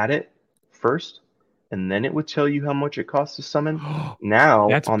to add it first, and then it would tell you how much it costs to summon. Now,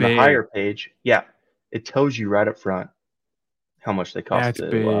 the higher page, yeah, it tells you right up front how much they cost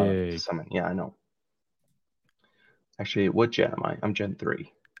to summon. Yeah, I know. Actually, what gen am I? I'm Gen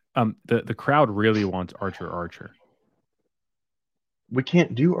 3. The crowd really wants Archer. We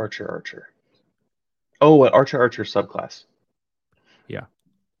can't do Archer. Oh, an Archer subclass. Yeah.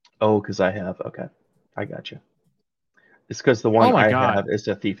 Oh, because I have. Okay, I got you. It's because the one I have is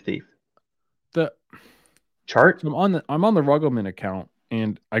a thief. The chart. So I'm on the Ruggleman account,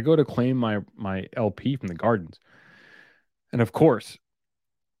 and I go to claim my LP from the Gardens, and of course,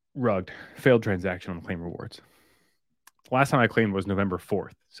 rugged failed transaction on claim rewards. The last time I claimed was November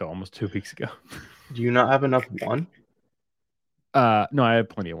 4th, so almost 2 weeks ago. Do you not have enough one? No, I have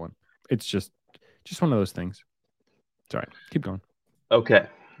plenty of one. It's just one of those things. Sorry, keep going. Okay.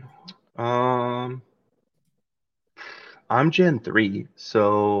 I'm Gen 3,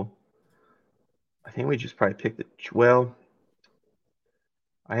 so I think we just probably picked it. Well,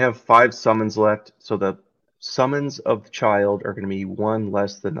 I have 5 summons left, so the summons of the child are going to be 1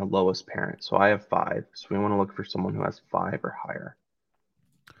 less than the lowest parent. So I have 5, so we want to look for someone who has 5 or higher.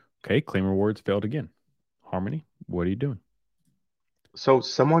 Okay, claim rewards failed again. Harmony, what are you doing? So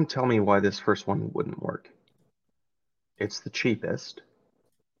someone tell me why this first one wouldn't work. It's the cheapest.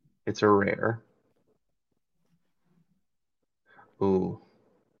 It's a rare. Ooh.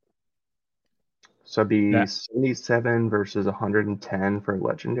 So it'd be 77 versus 110 for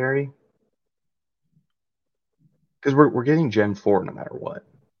legendary. Because we're getting Gen 4 no matter what,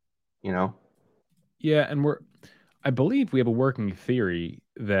 you know? Yeah, and I believe we have a working theory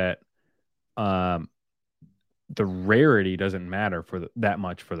that the rarity doesn't matter for that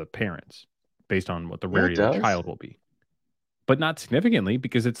much for the parents based on what the rarity of the child will be. But not significantly,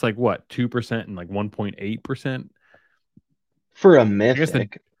 because it's like what, 2% and like 1.8% for a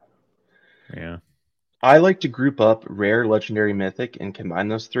mythic. Yeah. I like to group up rare, legendary, mythic, and combine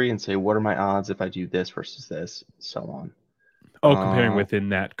those three and say, what are my odds if I do this versus this, so on. Oh, comparing within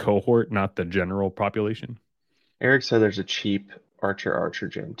that cohort, not the general population. Eric said there's a cheap Archer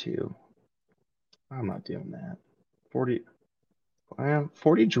Gen 2. I'm not doing that. 40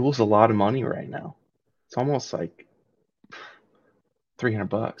 jewels a lot of money right now. It's almost like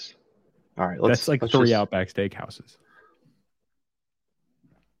 $300. All right, that's like let's 3 Outback Steakhouses.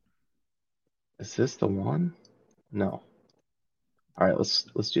 Is this the one? No. All right,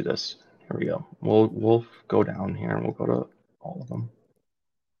 let's do this. Here we go. We'll go down here and we'll go to all of them.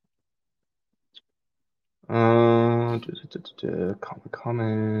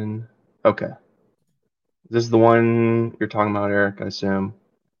 Common. Okay. This is the one you're talking about, Eric, I assume.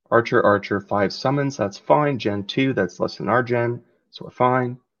 Archer, 5 summons, that's fine. Gen 2, that's less than our gen, so we're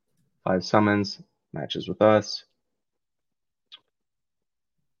fine. 5 summons, matches with us.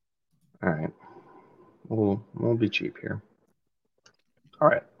 Alright. We'll be cheap here.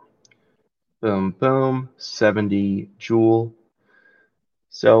 Alright. Boom, boom. 70 jewel.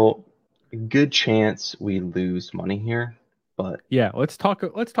 So, good chance we lose money here, but yeah, let's unpack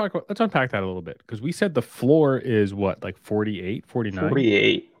that a little bit, because we said the floor is what, like 48,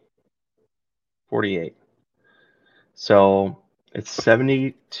 49? 48. So it's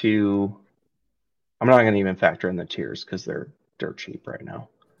 72. I'm not going to even factor in the tiers because they're dirt cheap right now.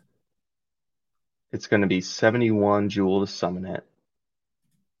 It's going to be 71 jewel to summon it.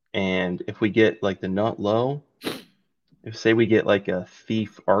 And if we get like the nut low, if say we get like a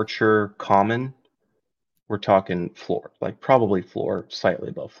thief archer common, we're talking floor, like probably floor, slightly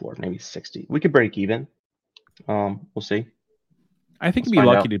above floor, maybe 60. We could break even. We'll see. I think you'd be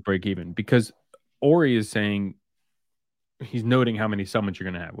lucky to break even, because Ori is saying, he's noting how many summons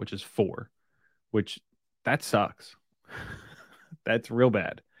you're going to have, which is 4, which that sucks. That's real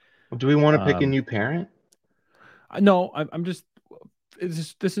bad. Do we want to pick a new parent? No, I'm just,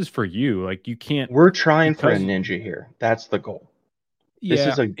 this is for you. Like, you can't. We're trying for a ninja here. That's the goal. Yeah,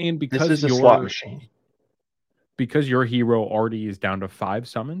 this is a slot machine. Because your hero already is down to 5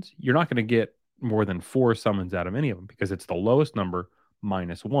 summons, you're not going to get more than 4 summons out of any of them, because it's the lowest number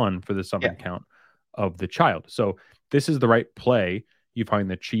 -1 for the summon count of the child. So this is the right play. You find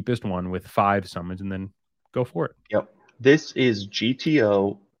the cheapest one with 5 summons and then go for it. Yep. This is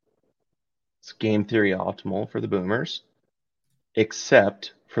GTO. It's game theory optimal for the boomers,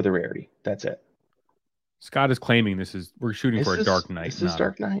 except for the rarity. That's it. Scott is claiming we're shooting for a Dark Knight. This is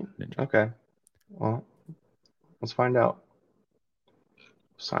Dark Knight. Okay. Well, let's find out.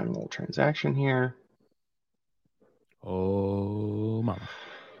 Sign a little transaction here. Oh, mama.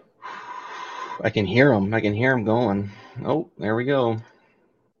 I can hear him. I can hear him going. Oh, there we go.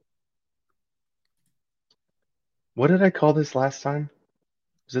 What did I call this last time?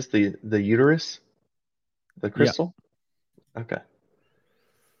 Is this the uterus? The crystal? Yeah. Okay.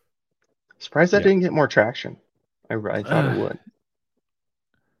 Surprised that didn't get more traction. I thought it would.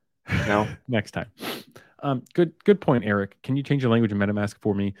 No? Next time. Good point, Eric. Can you change your language in MetaMask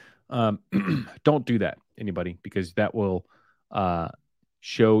for me? Don't do that, anybody, because that will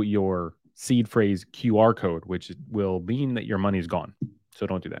show your seed phrase QR code, which will mean that your money is gone. So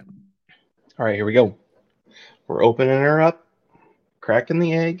don't do that. All right, here we go. We're opening her up, cracking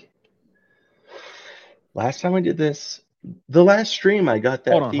the egg. Last time I did this, the last stream I got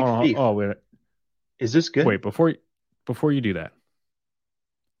that thief. Oh, wait. Is this good? Wait, before you do that,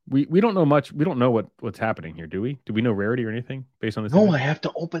 we don't know much. We don't know what's happening here, do we? Do we know rarity or anything based on this? No, I have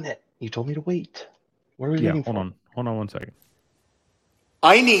to open it. You told me to wait. What are we waiting for? Hold on 1 second.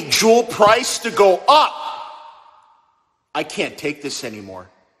 I need jewel price to go up. I can't take this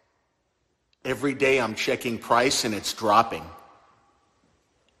anymore. Every day I'm checking price and it's dropping.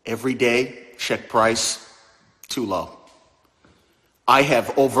 Every day, check price, too low. I have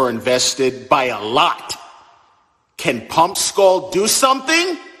overinvested by a lot. Can Pump Skull do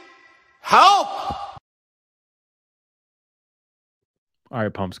something? Help! All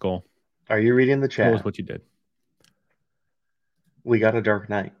right, Pump Skull. Are you reading the chat? Tell us what you did. We got a Dark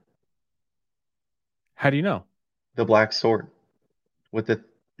Knight. How do you know? The black sword with the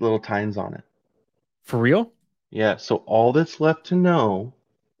little tines on it. For real? Yeah, so all that's left to know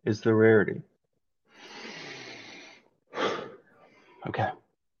is the rarity. Okay.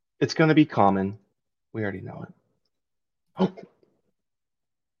 It's going to be common. We already know it. Oh.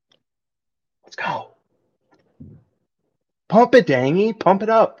 Let's go. Pump it, Dangy. Pump it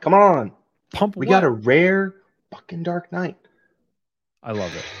up. Come on. Pump We what? got a rare fucking Dark Knight. I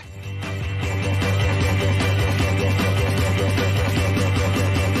love it.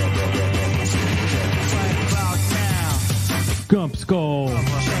 Gump Skull.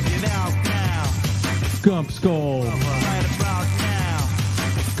 Gump Skull.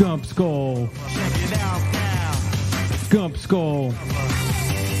 Gump Skull. Gump Skull.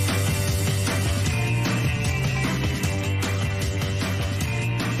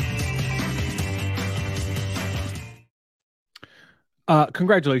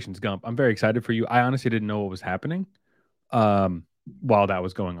 Congratulations, Gump. I'm very excited for you. I honestly didn't know what was happening while that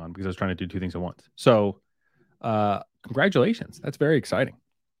was going on because I was trying to do two things at once. So, congratulations. That's very exciting.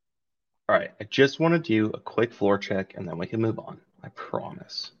 All right. I just want to do a quick floor check and then we can move on. I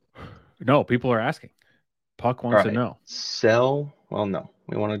promise. No, people are asking. Puck wants to know. Sell. Well, no.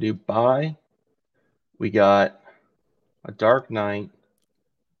 We want to do buy. We got a Dark Knight.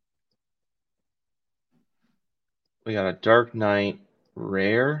 We got a Dark Knight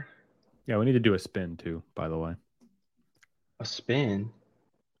rare. Yeah, we need to do a spin too, by the way. A spin?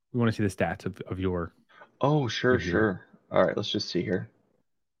 We want to see the stats of your... Oh, sure. All right, let's just see here.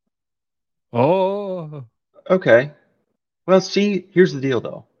 Oh! Okay. Well, see, here's the deal,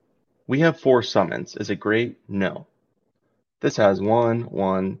 though. We have 4 summons. Is it great? No. This has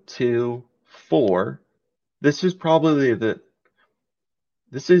 1, 2, 4. This is probably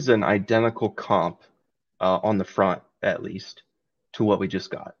This is an identical comp on the front, at least, to what we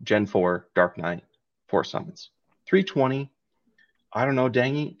just got. Gen 4, Dark Knight, 4 summons. 320. I don't know,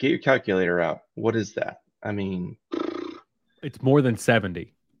 Dangy, get your calculator out. What is that? I mean... It's more than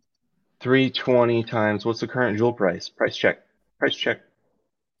 70. 320 times, what's the current jewel price? Price check.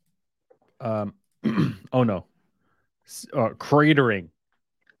 Oh no. Cratering.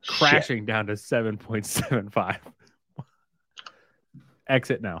 Crashing down to 7.75.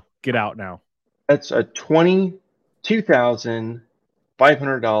 Exit now. Get out now. That's a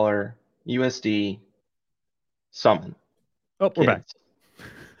 $22,500 USD summon. Oh, we're back.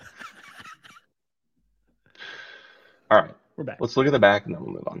 All right. We're back. Let's look at the back and then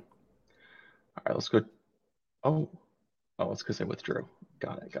we'll move on. All right, let's go. Oh, it's because I withdrew.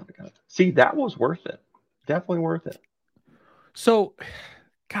 Got it. See, that was worth it. Definitely worth it. So,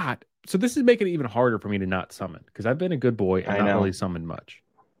 God, so this is making it even harder for me to not summon because I've been a good boy and not really summoned much.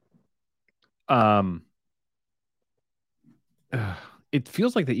 It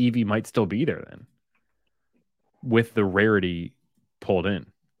feels like the EV might still be there then, with the rarity pulled in.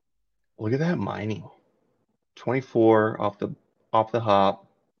 Look at that mining, 24 off the hop.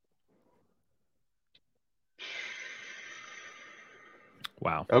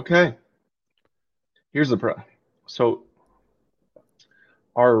 Wow. Okay. Here's the pro. So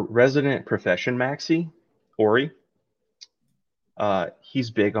our resident profession maxi, Ori, he's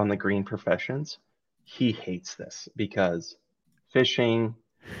big on the green professions. He hates this because fishing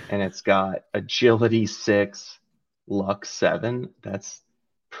and it's got agility 6, luck 7. That's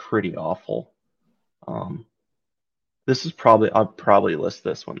pretty awful. This is I'll probably list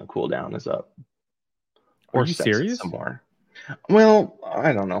this when the cooldown is up. Are you serious? Some more. Well,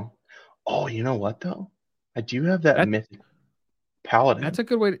 I don't know. Oh, you know what though? I do have that mythic paladin. That's a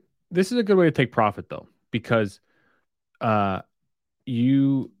good way. This is a good way to take profit though, because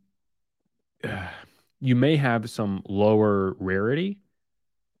you may have some lower rarity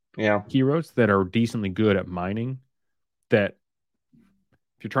heroes that are decently good at mining. That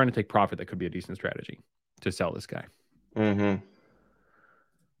if you're trying to take profit, that could be a decent strategy to sell this guy. Mm-hmm.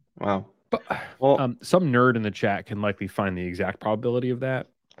 Wow. But some nerd in the chat can likely find the exact probability of that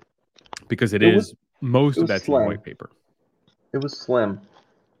because most of that's in white paper. It was slim.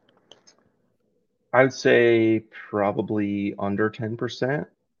 I would say probably under 10%,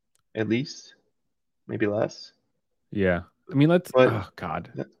 at least, maybe less. Yeah, I mean, oh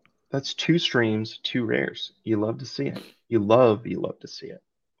God, that's 2 streams, 2 rares. You love to see it. You love to see it.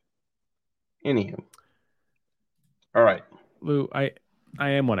 Anywho, all right, Lou, I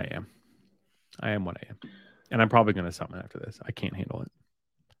am what I am. And I'm probably going to summon after this. I can't handle it.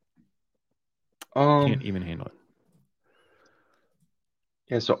 Can't even handle it.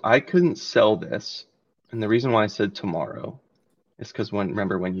 Yeah, so I couldn't sell this, and the reason why I said tomorrow is because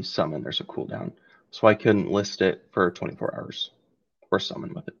remember when you summon, there's a cooldown, so I couldn't list it for 24 hours or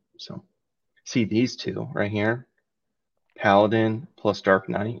summon with it. So, see these 2 right here, Paladin plus Dark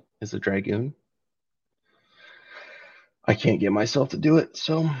Knight is a Dragoon. I can't get myself to do it,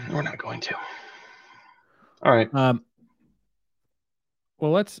 so we're not going to. All right.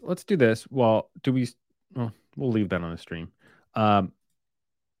 Well, let's do this. Well, we'll leave that on the stream.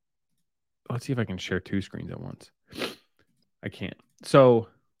 Let's see if I can share 2 screens at once. I can't. So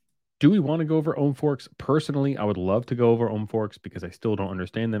Do we want to go over Ohm Forks? Personally, I would love to go over Ohm Forks because I still don't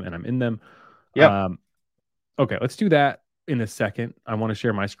understand them and I'm in them. Yeah. Okay, let's do that in a second. I want to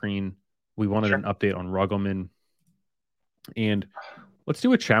share my screen. We wanted Sure. an update on Ruggleman. And let's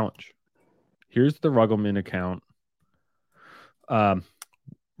do a challenge. Here's the Ruggleman account.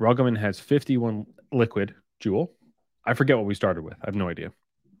 Ruggleman has 51 liquid Joule. I forget what we started with. I have no idea.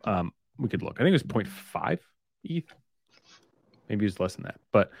 We could look. I think it was 0.5 ETH. Maybe it's less than that.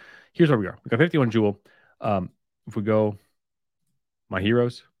 But here's where we are. We got 51 Joule. If we go my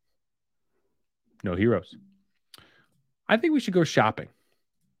heroes, no heroes. I think we should go shopping.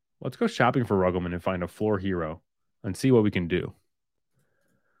 Let's go shopping for Ruggleman and find a floor hero and see what we can do.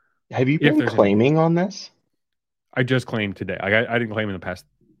 Have you been claiming on this? I just claimed today. I didn't claim in the past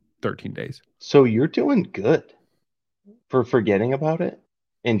 13 days. So you're doing good for forgetting about it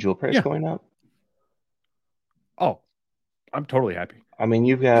and Joule price going up? Oh, I'm totally happy. I mean,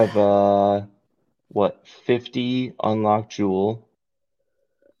 you have, 50 unlocked Joule.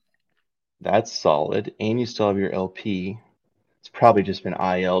 That's solid. And you still have your LP. It's probably just been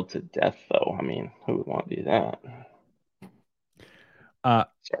IL'd to death, though. I mean, who would want to do that?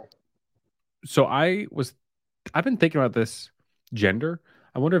 Sorry. So I've been thinking about this gender.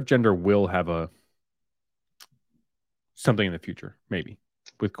 I wonder if gender will have something in the future, maybe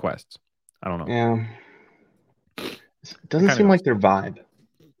with quests. I don't know. Yeah. It doesn't seem like their vibe.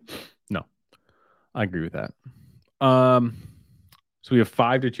 No, I agree with that. So we have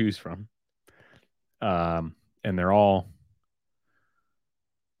 5 to choose from. And they're all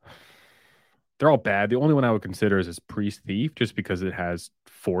bad. The only one I would consider is Priest Thief, just because it has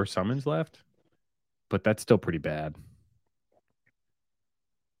 4 summons left. But that's still pretty bad.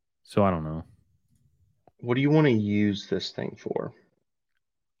 So I don't know. What do you want to use this thing for?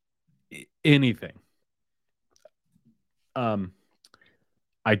 Anything.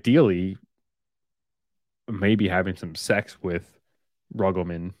 Ideally, maybe having some sex with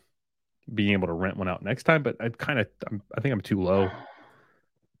Ruggleman, being able to rent one out next time. But I think I'm too low.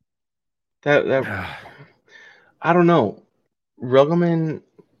 That I don't know. Ruggleman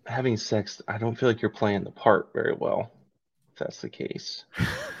having sex, I don't feel like you're playing the part very well, if that's the case.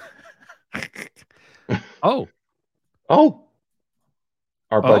 Oh.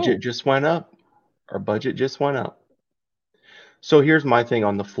 Our budget just went up. So here's my thing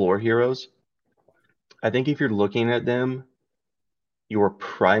on the floor heroes. I think if you're looking at them, your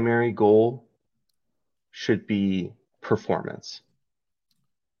primary goal should be performance.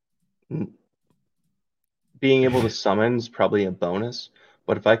 Being able to summon is probably a bonus,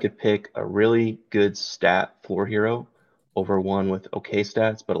 but if I could pick a really good stat floor hero over one with okay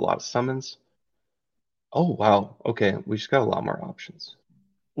stats but a lot of summons. Oh, wow. Okay, we just got a lot more options.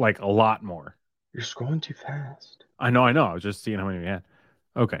 Like a lot more. You're scrolling too fast. I know. I was just seeing how many we had.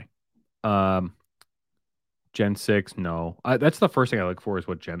 Okay. Gen 6, no. That's the first thing I look for is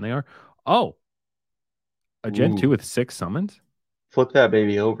what gen they are. Oh. A Gen 2 with 6 summons? Flip that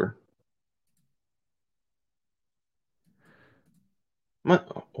baby over.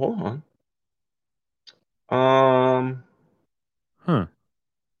 Hold on.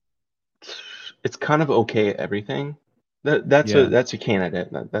 It's kind of okay at everything. That's a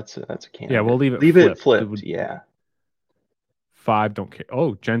candidate. That's a candidate. Yeah, we'll leave it flipped. It flipped. Yeah. 5 don't care.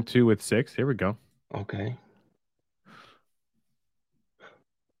 Oh, Gen 2 with 6. Here we go. Okay.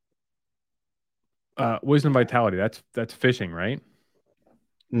 Wisdom Vitality. That's fishing, right?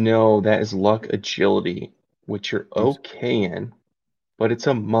 No, that is luck agility, which you're okay in, but it's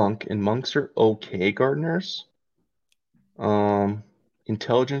a monk, and monks are okay gardeners.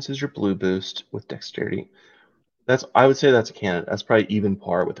 Intelligence is your blue boost with dexterity. I would say that's a candidate. That's probably even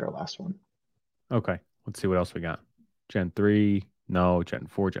par with our last one. Okay. Let's see what else we got. Gen 3, no. Gen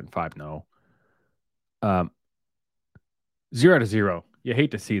 4, Gen 5, no. 0 out of 0. You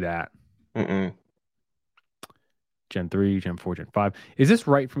hate to see that. Gen 3, Gen 4, Gen 5. Is this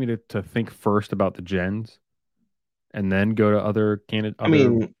right for me to think first about the gens and then go to other candidates? I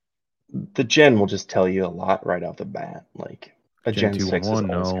mean, the gen will just tell you a lot right off the bat. Like a Gen 6 is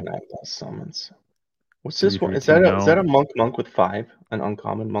always going to have less summons. What's this one? Is that a monk with 5? An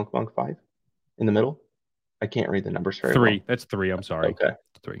uncommon monk 5 in the middle? I can't read the numbers very 3. well. That's 3. I'm sorry. Okay.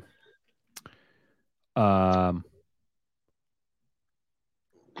 3.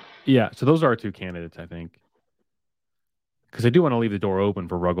 Yeah, so those are our 2 candidates, I think. Because I do want to leave the door open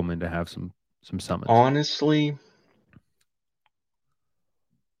for Ruggleman to have some summons. Honestly,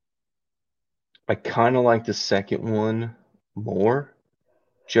 I kind of like the second one more,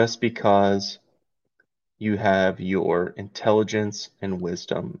 just because you have your intelligence and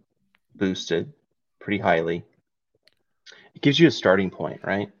wisdom boosted pretty highly. It gives you a starting point,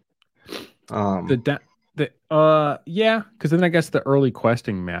 right? Yeah, because then I guess the early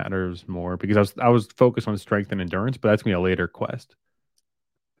questing matters more because I was focused on strength and endurance, but that's gonna be a later quest.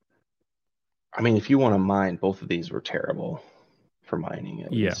 I mean, if you want to mine, both of these were terrible for mining.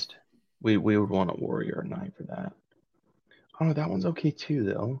 At least we would want a warrior knight for that. Oh, that one's okay too,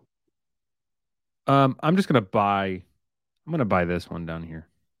 though. I'm just gonna buy. I'm gonna buy this one down here.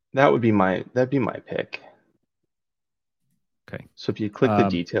 That'd be my pick. Okay. So if you click the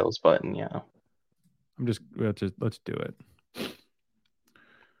details button, yeah. Let's do it.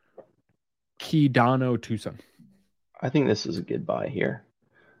 Kidano Tucson. I think this is a good buy here.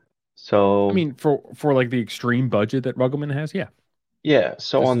 So I mean, for like the extreme budget that Ruggleman has, yeah. Yeah.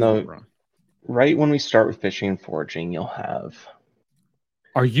 So on the right when we start with fishing and foraging, you'll have.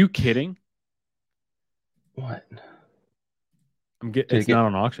 Are you kidding? What? It's not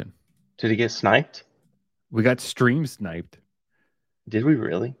on auction. Did it get sniped? We got stream sniped. Did we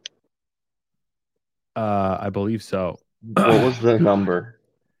really? I believe so. What was the number?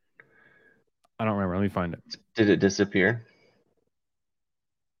 I don't remember. Let me find it. Did it disappear?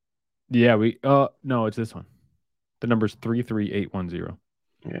 Yeah, no, it's this one. The number's 33810.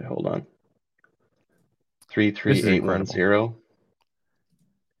 Yeah, hold on. 33810.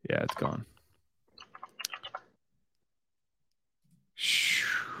 Yeah, it's gone.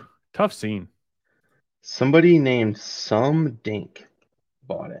 Tough scene. Somebody named Some Dink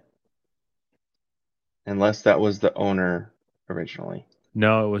bought it. Unless that was the owner originally.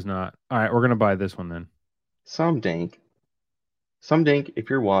 No, it was not. All right, we're going to buy this one then. Some Dink, if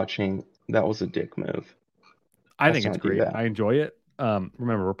you're watching, that was a dick move. I think it's great. I enjoy it.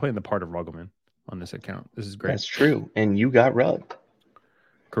 Remember, we're playing the part of Ruggleman on this account. This is great. That's true. And you got rugged.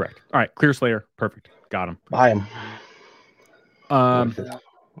 Correct. All right, Clear Slayer. Perfect. Got him. Buy him.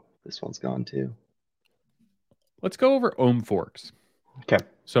 This one's gone too. Let's go over Ohm Forks. Okay.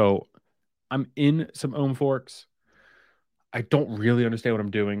 So I'm in some Ohm Forks. I don't really understand what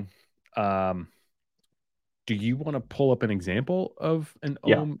I'm doing. Do you want to pull up an example of an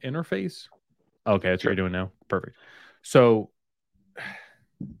Ohm interface? Okay, that's what you're doing now. Perfect. So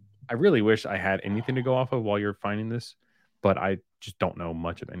I really wish I had anything to go off of while you're finding this, but I just don't know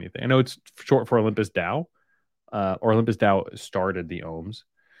much of anything. I know it's short for Olympus DAO, or Olympus DAO started the Ohms.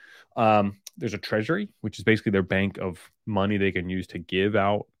 There's a treasury, which is basically their bank of money they can use to give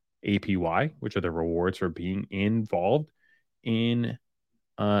out APY, which are the rewards for being involved in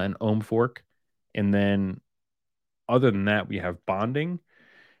an Ohm fork. And then other than that, we have bonding,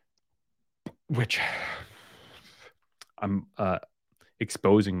 which I'm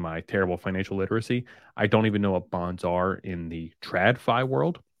exposing my terrible financial literacy. I don't even know what bonds are in the TradFi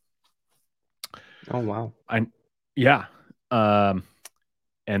world. Oh, wow. Yeah.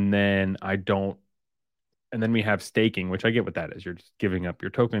 And then and then we have staking, which I get what that is. You're just giving up your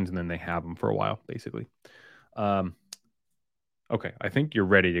tokens and then they have them for a while, basically. Okay. I think you're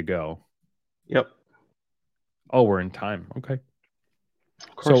ready to go. Yep. Oh, we're in time. Okay.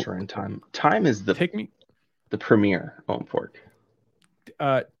 Of course we're in time. Time is the premier Ohm fork.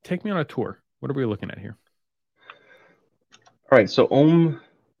 Take me on a tour. What are we looking at here? All right. So Ohm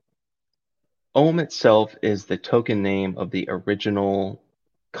itself is the token name of the original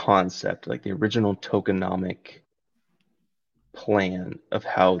concept, like the original tokenomic plan of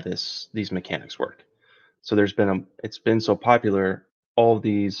how these mechanics work. So it's been so popular, all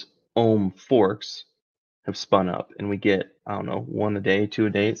these Ohm forks have spun up, and we get, I don't know, 1 a day, 2 a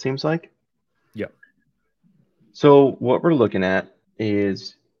day, it seems like. Yep. So what we're looking at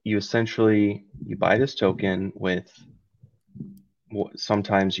is you buy this token with,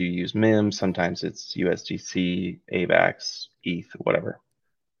 sometimes you use MIM, sometimes it's USDC, AVAX, ETH, whatever.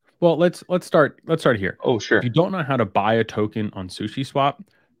 Well, let's start here. Oh, sure. If you don't know how to buy a token on SushiSwap,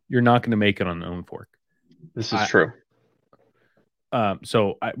 you're not going to make it on Ohm fork. This is true.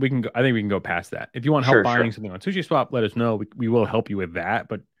 So I think we can go past that. If you want help buying something on SushiSwap, let us know. We will help you with that,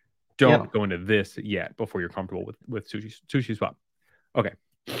 but don't go into this yet before you're comfortable with SushiSwap. Okay.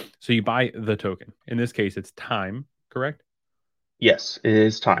 So you buy the token. In this case, it's time, correct? Yes, it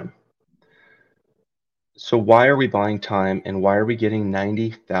is time. So why are we buying time, and why are we getting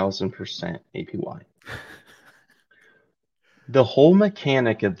 90,000% APY? The whole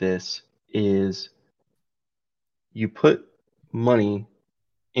mechanic of this is you put money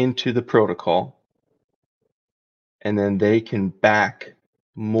into the protocol, and then they can back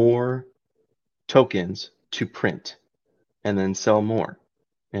more tokens to print, and then sell more,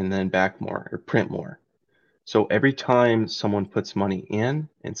 and then back more or print more. So every time someone puts money in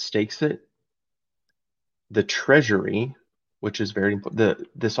and stakes it, the treasury, which is very important,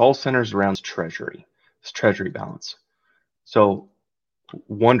 this all centers around treasury, this treasury balance. So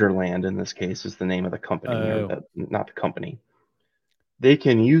Wonderland in this case is the name of the company, or not the company. They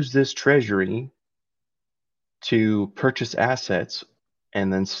can use this treasury to purchase assets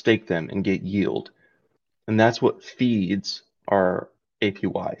and then stake them and get yield. And that's what feeds our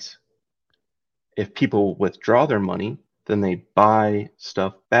APYs. If people withdraw their money, then they buy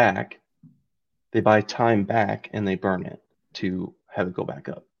stuff back. They buy time back and they burn it to have it go back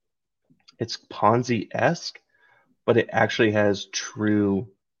up. It's Ponzi-esque, but it actually has true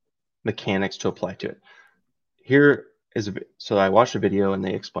mechanics to apply to it. So I watched a video and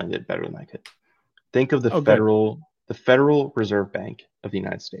they explained it better than I could. Think of the Federal Reserve Bank of the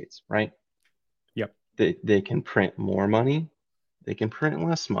United States, right? Yep. They can print more money. They can print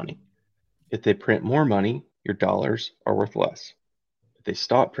less money. If they print more money, your dollars are worth less. If they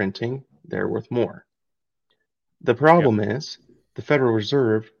stop printing, they're worth more. The problem is the Federal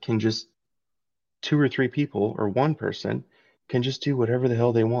Reserve can just, 2 or 3 people or one person can just do whatever the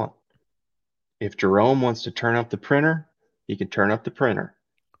hell they want. If Jerome wants to turn up the printer, he can turn up the printer.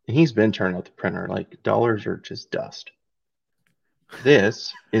 And he's been turning up the printer. Like, dollars are just dust.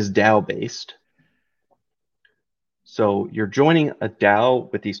 This is DAO based. So you're joining a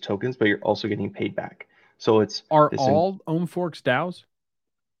DAO with these tokens, but you're also getting paid back. So Are all Ohm Forks DAOs?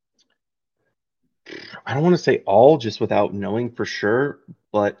 I don't want to say all, just without knowing for sure,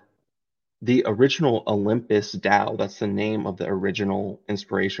 but the original Olympus DAO, that's the name of the original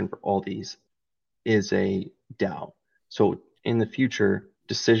inspiration for all these, is a DAO. So in the future,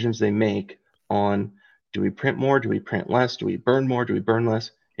 decisions they make on, do we print more, do we print less, do we burn more, do we burn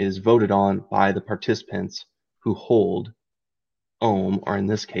less, is voted on by the participants who hold Ohm, or in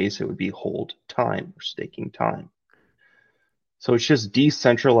this case, it would be hold time or staking time. So it's just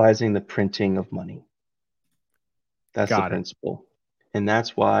decentralizing the printing of money. That's the principle. And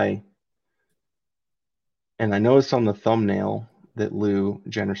that's why, and I noticed on the thumbnail that Lou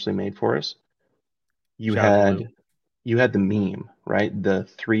generously made for us, you had the meme, right? The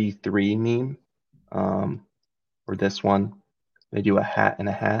 3-3 meme, or this one. They do a hat and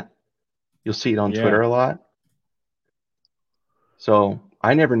a hat. You'll see it on Twitter a lot. So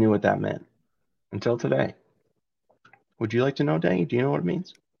I never knew what that meant until today. Would you like to know, Danny? Do you know what it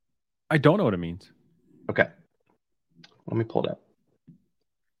means? I don't know what it means. Okay. Let me pull it up.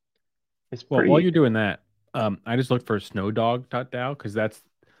 While you're doing that, I just looked for snowdog.dao because that's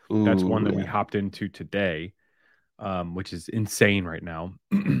one that we hopped into today, which is insane right now.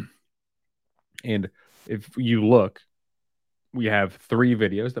 And if you look, we have 3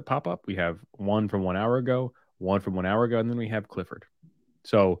 videos that pop up. We have one from 1 hour ago, one from 1 hour ago, and then we have Clifford.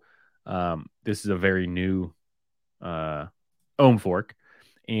 So this is a very new Ohm fork.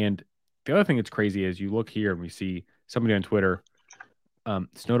 And the other thing that's crazy is you look here and we see somebody on Twitter,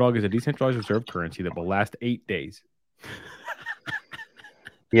 Snowdog is a decentralized reserve currency that will last 8 days.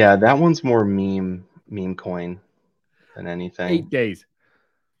 Yeah, that one's more meme coin than anything. 8 days.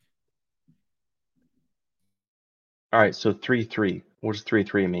 All right, so 3-3. What does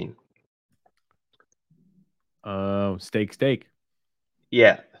 3-3 mean? Stake.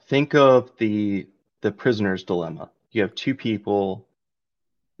 Yeah, think of the prisoner's dilemma. You have 2 people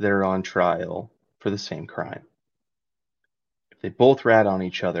that are on trial for the same crime. If they both rat on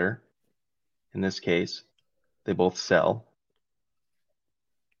each other, in this case, they both sell,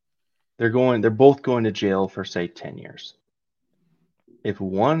 they're both going to jail for, say, 10 years. If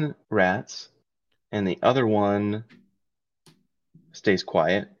one rats and the other one stays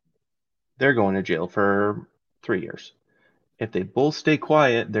quiet, they're going to jail for 3 years. If they both stay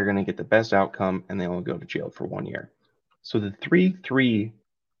quiet, they're going to get the best outcome and they will go to jail for 1 year. So the 3-3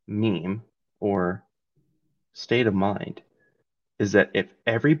 meme or state of mind is that if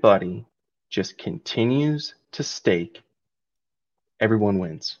everybody just continues to stake, everyone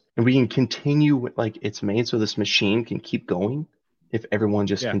wins. And we can continue, like, it's made so this machine can keep going if everyone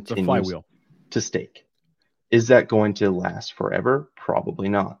just continues to stake. Is that going to last forever? Probably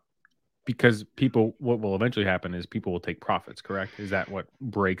not. Because what will eventually happen is people will take profits, correct? Is that what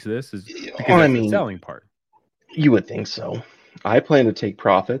breaks this? Is because that's the selling part. You would think so. I plan to take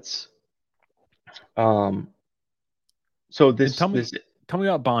profits. So tell me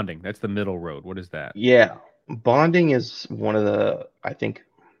about bonding. That's the middle road. What is that? Yeah. Bonding is one of the, I think,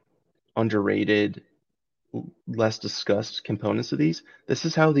 underrated, less discussed components of these. This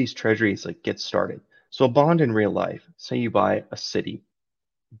is how these treasuries get started. So a bond in real life, say you buy a city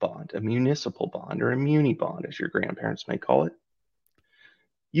bond, a municipal bond, or a muni bond, as your grandparents may call it.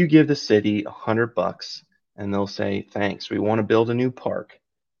 You give the city $100 and they'll say, thanks, we want to build a new park.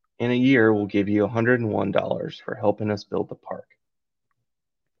 In a year, we'll give you $101 for helping us build the park.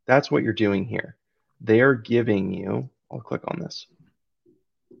 That's what you're doing here. They are giving you, I'll click on this.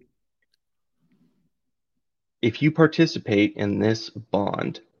 if you participate in this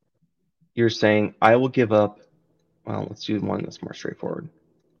bond, you're saying, I will give up, well, let's do one that's more straightforward.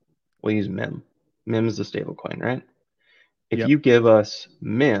 We'll use MIM. MIM is a stable coin, right? If you give us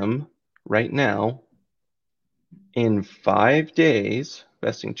MIM right now, in 5 days,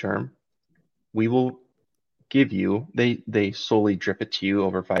 vesting term, we will give you, they slowly drip it to you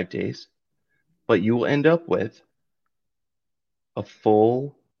over 5 days, but you will end up with a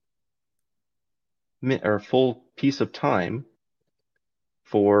full piece of time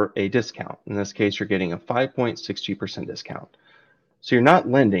for a discount. In this case, you're getting a 5.62% discount. So you're not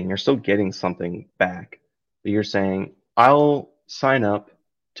lending, you're still getting something back. But you're saying, I'll sign up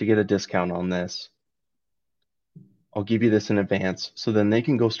to get a discount on this. I'll give you this in advance. So then they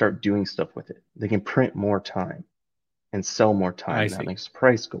can go start doing stuff with it. They can print more time and sell more time. And that makes the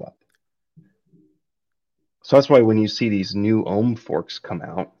price go up. So that's why when you see these new Ohm forks come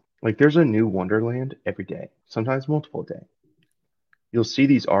out, like there's a new Wonderland every day, sometimes multiple a day. You'll see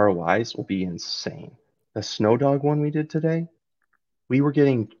these ROIs will be insane. The Snow Dog one we did today, we were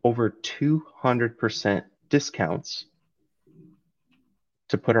getting over 200% discounts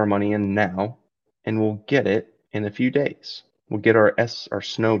to put our money in now, and we'll get it in a few days. We'll get our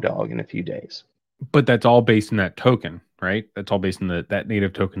Snow Dog in a few days. But that's all based in that token, right? That's all based in that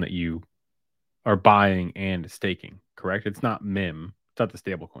native token that you are buying and staking, correct? It's not MIM. It's not the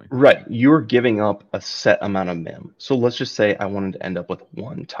stablecoin. Right. You're giving up a set amount of MIM. So let's just say I wanted to end up with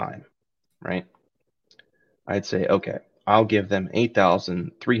one time, right? I'd say, okay, I'll give them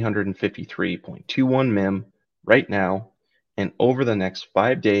 8,353.21 MIM right now. And over the next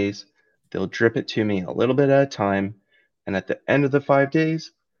 5 days, they'll drip it to me a little bit at a time. And at the end of the 5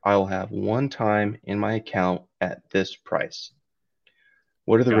 days, I will have one time in my account at this price.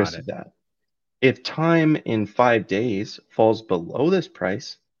 What are the risks of that? If time in 5 days falls below this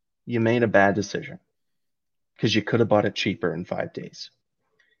price, you made a bad decision because you could have bought it cheaper in 5 days.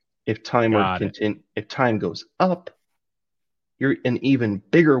 If time goes up, you're an even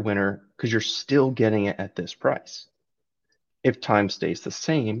bigger winner because you're still getting it at this price. If time stays the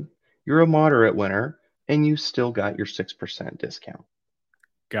same, you're a moderate winner and you still got your 6% discount.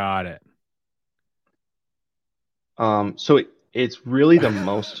 Got it. So it's really the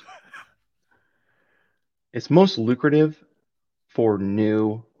most it's most lucrative for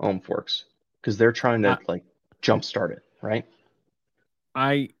new Ohm forks because they're trying to like jumpstart it, right?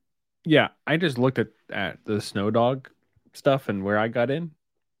 I just looked at the Snow Dog stuff and where I got in.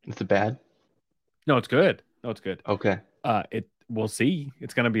 Is it bad? No, it's good. No, it's good. Okay. We'll see.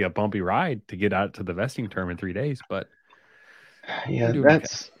 It's going to be a bumpy ride to get out to the vesting term in 3 days, but yeah,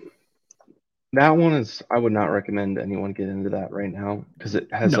 that one is. I would not recommend anyone get into that right now because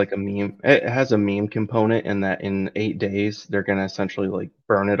it has like a meme. It has a meme component in that in 8 days they're gonna essentially like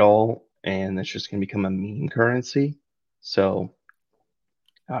burn it all, and it's just gonna become a meme currency. So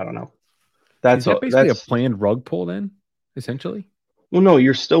I don't know. Is that basically a planned rug pull then, essentially? Well, no,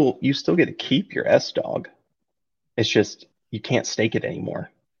 you still get to keep your S dog. It's just you can't stake it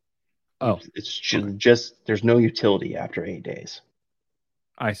anymore. Oh, it's just there's no utility after 8 days.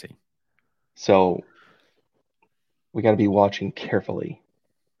 I see. So we got to be watching carefully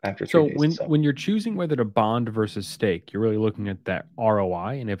after 3 days. So when you're choosing whether to bond versus stake, you're really looking at that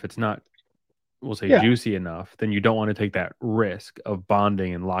ROI, and if it's not, we'll say juicy enough, then you don't want to take that risk of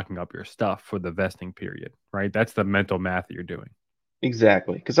bonding and locking up your stuff for the vesting period, right? That's the mental math that you're doing.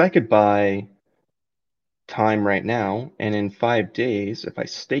 Exactly, because I could buy time right now, and in 5 days, if I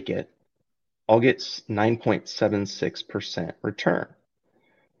stake it, I'll get 9.76% return.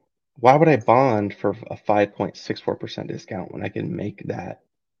 Why would I bond for a 5.64% discount when I can make that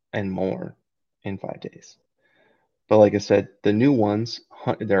and more in 5 days? But like I said, the new ones,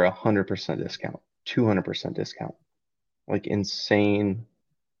 they're 100% discount, 200% discount, like insane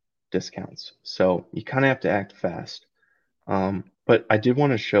discounts. So you kind of have to act fast. But I did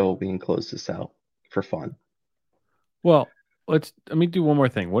want to show we can close this out for fun. Well, let me do one more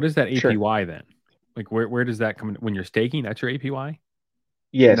thing. What is that APY then? Like where does that come in? When you're staking? That's your APY?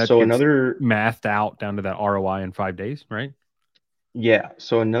 Yeah, so another mathed out down to that ROI in 5 days, right? Yeah,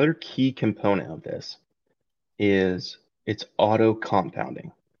 so another key component of this is it's auto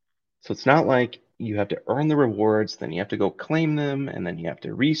compounding. So it's not like you have to earn the rewards, then you have to go claim them, and then you have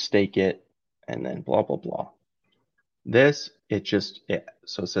to restake it, and then blah, blah, blah. So it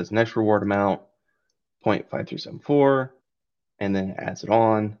says next reward amount, 0.5374, and then it adds it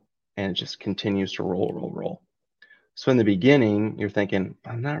on, and it just continues to roll. So in the beginning, you're thinking,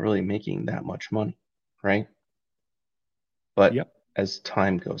 I'm not really making that much money, right? But as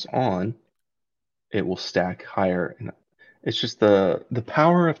time goes on, it will stack higher. And it's just the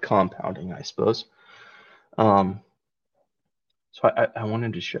power of compounding, I suppose. So I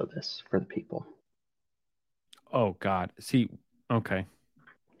wanted to show this for the people. Oh God. See, okay.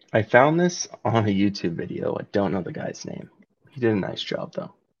 I found this on a YouTube video. I don't know the guy's name. He did a nice job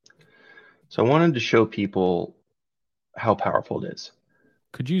though. So I wanted to show people how powerful it is.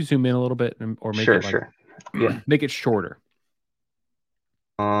 Could you zoom in a little bit or make Sure, it like sure. Yeah. make it shorter?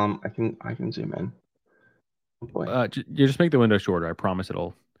 I can zoom in. Oh boy. You just make the window shorter. I promise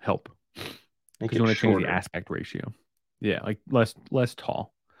it'll help. Make Because you it want to change the shorter. aspect ratio. Yeah, like less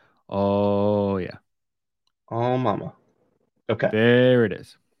tall. Oh yeah. Oh mama. Okay. There it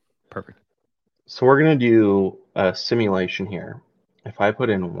is. Perfect. So we're gonna do a simulation here. If I put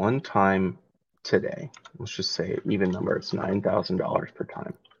in one time today, let's just say even number, it's $9,000 per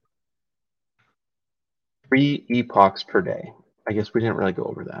time. 3 epochs per day. I guess we didn't really go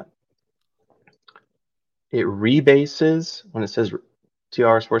over that. It rebases when it says 2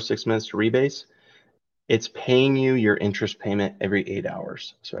 hours 46 minutes to rebase. It's paying you your interest payment every 8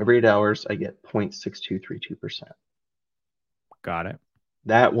 hours. So every 8 hours, I get 0.6232%. Got it.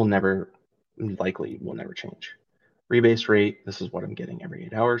 That will never change. Rebase rate, this is what I'm getting every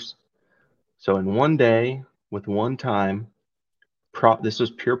 8 hours. So in one day with one time, this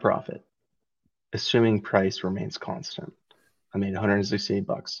was pure profit, assuming price remains constant. I made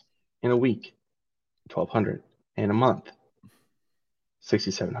 $168 in a week, 1,200 in a month,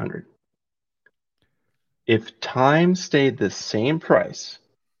 6,700. If time stayed the same price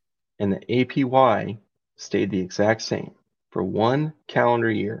and the APY stayed the exact same for one calendar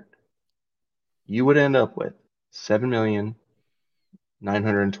year, you would end up with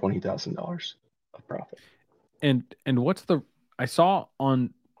 $7,920,000 of profit. And what's the? I saw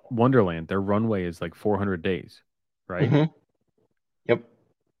on Wonderland their runway is like 400 days, right? Mm-hmm. Yep.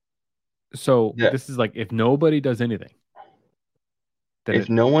 So Yeah. this is like if nobody does anything, then If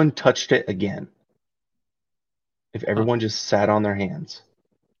no one touched it again, if everyone just sat on their hands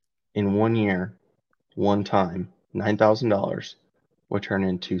in 1 year, one time, $9,000 would turn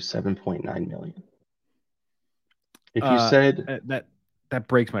into 7.9 million. If you said that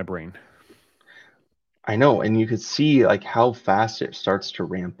breaks my brain. I know, and you could see like how fast it starts to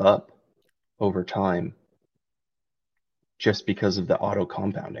ramp up over time just because of the auto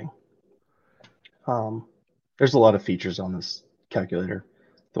compounding. There's a lot of features on this calculator.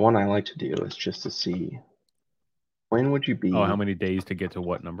 The one I like to do is just to see when would you be. Oh, how many days to get to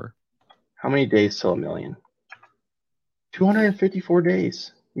what number? How many days till a million? 254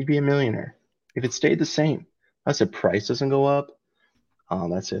 days. You'd be a millionaire if it stayed the same. That's if price doesn't go up.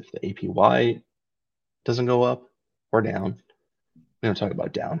 That's if the APY doesn't go up or down. We don't talk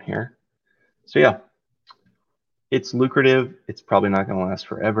about down here. So yeah, it's lucrative. It's probably not going to last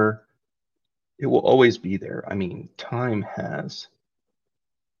forever. It will always be there. I mean, time has.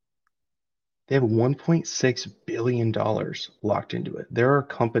 They have $1.6 billion locked into it. There are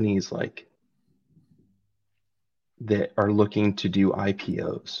companies like that are looking to do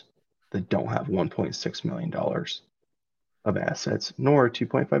IPOs that don't have $1.6 million of assets, nor a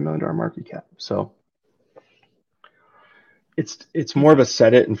 $2.5 million market cap. So it's more of a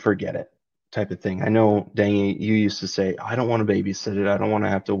set it and forget it type of thing. I know, Dangy, you used to say, I don't want to babysit it. I don't want to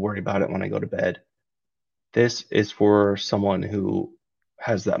have to worry about it when I go to bed. This is for someone who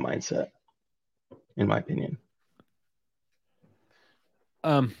has that mindset, in my opinion.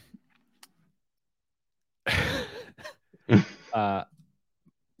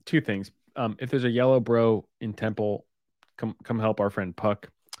 Two things. If there's a yellow bro in Temple, come help our friend Puck.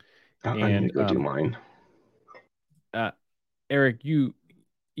 I need to go do mine. Eric,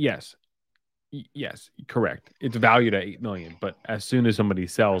 yes, correct. It's valued at 8 million, but as soon as somebody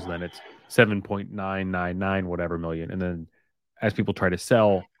sells, then it's 7.999 whatever million, and then as people try to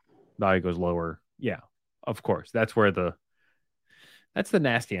sell, value goes lower. Yeah, of course. That's the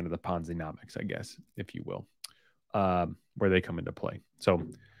nasty end of the Ponzi-nomics, I guess, if you will, where they come into play. So,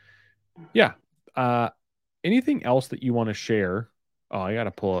 yeah. Anything else that you want to share? Oh, I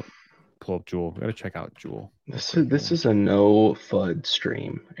gotta pull up Jewel. I gotta check out Jewel. This is a no FUD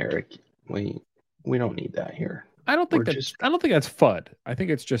stream, Eric. We don't need that here. I don't think that's FUD. I think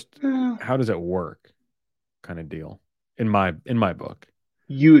it's just how does it work, kind of deal. In my book,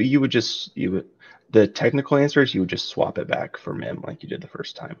 you would the technical answer is you would just swap it back for MIM like you did the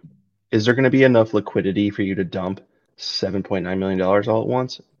first time. Is there going to be enough liquidity for you to dump $7.9 million all at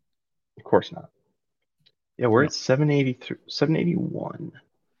once? Of course not. Yeah, we're at 781.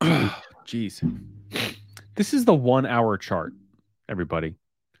 Jeez. This is the 1 hour chart, everybody.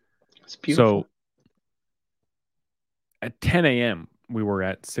 It's beautiful. So at 10 a.m. we were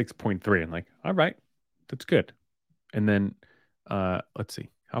at 6.3. I'm like, all right, that's good. And then let's see,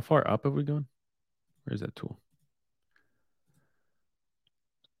 how far up have we gone? Where's that tool?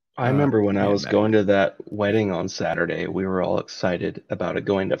 I remember when I was Maddie. going to that wedding on Saturday, we were all excited about it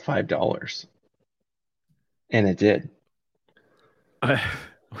going to $5. And it did.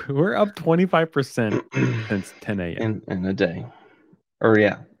 We're up 25% since 10 a.m. in a day. Or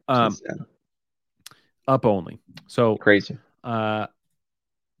yeah. Since then. Up only. So crazy. Yeah,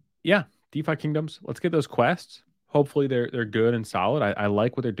 DeFi Kingdoms. Let's get those quests. Hopefully they're good and solid. I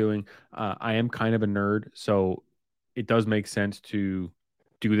like what they're doing. I am kind of a nerd, so it does make sense to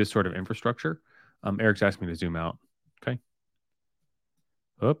do this sort of infrastructure. Eric's asked me to zoom out. Okay.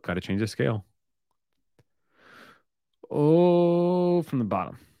 Oh, got to change the scale. Oh, from the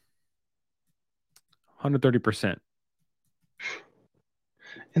bottom. 130%.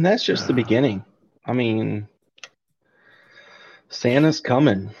 And that's just the beginning. I mean, Santa's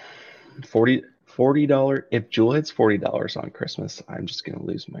coming. $40. If Jewel hits $40 on Christmas, I'm just gonna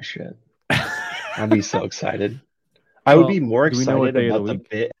lose my shit. I'd be so excited. I would be more excited about the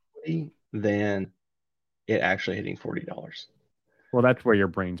bit than it actually hitting $40. Well, that's where your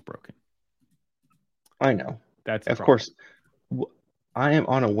brain's broken. I know. That's of course. I am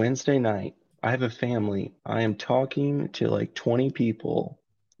on a Wednesday night. I have a family. I am talking to like 20 people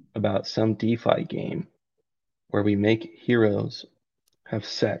about some DeFi game where we make heroes have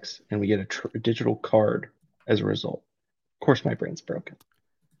sex and we get a digital card as a result. Of course, my brain's broken.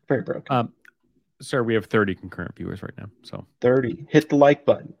 Very broken. Sir, we have 30 concurrent viewers right now. So 30. Hit the like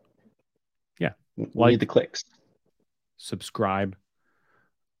button. Yeah. We need the clicks. Subscribe.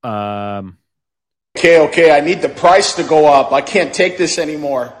 Okay. I need the price to go up. I can't take this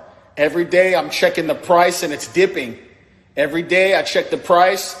anymore. Every day I'm checking the price and it's dipping. Every day I check the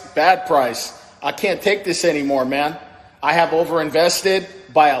price, bad price. I can't take this anymore, man. I have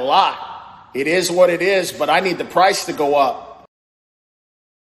overinvested by a lot. It is what it is, but I need the price to go up.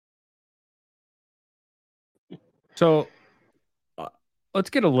 So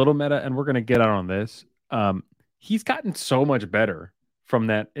let's get a little meta, and we're going to get out on this. He's gotten so much better from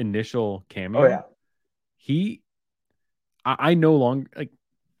that initial cameo. Oh, yeah. I no longer, like,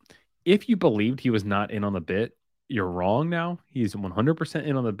 if you believed he was not in on the bit, you're wrong now. He's 100%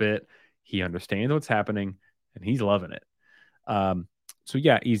 in on the bit. He understands what's happening, and he's loving it. So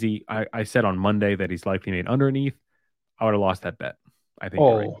yeah, easy. I said on Monday that he's likely made underneath. I would have lost that bet. I think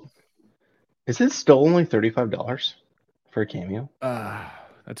you're right. Is it still only $35 for a cameo?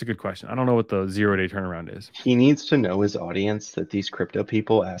 That's a good question. I don't know what the 0-day turnaround is. He needs to know his audience that these crypto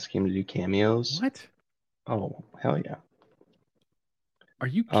people ask him to do cameos. What? Oh, hell yeah. Are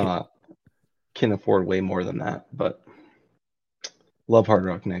you kidding? Can afford way more than that, but love Hard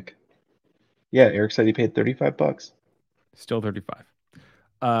Rock Nick. Yeah, Eric said he paid $35. Still 35.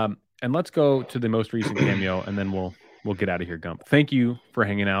 And let's go to the most recent cameo, and then we'll get out of here, Gump. Thank you for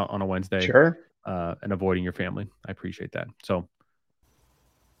hanging out on a Wednesday. Sure. And avoiding your family. I appreciate that. So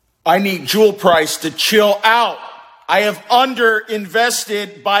I need Jewel price to chill out. I have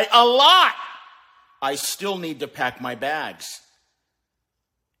underinvested by a lot. I still need to pack my bags.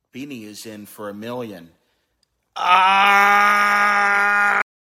 Beanie is in for $1 million.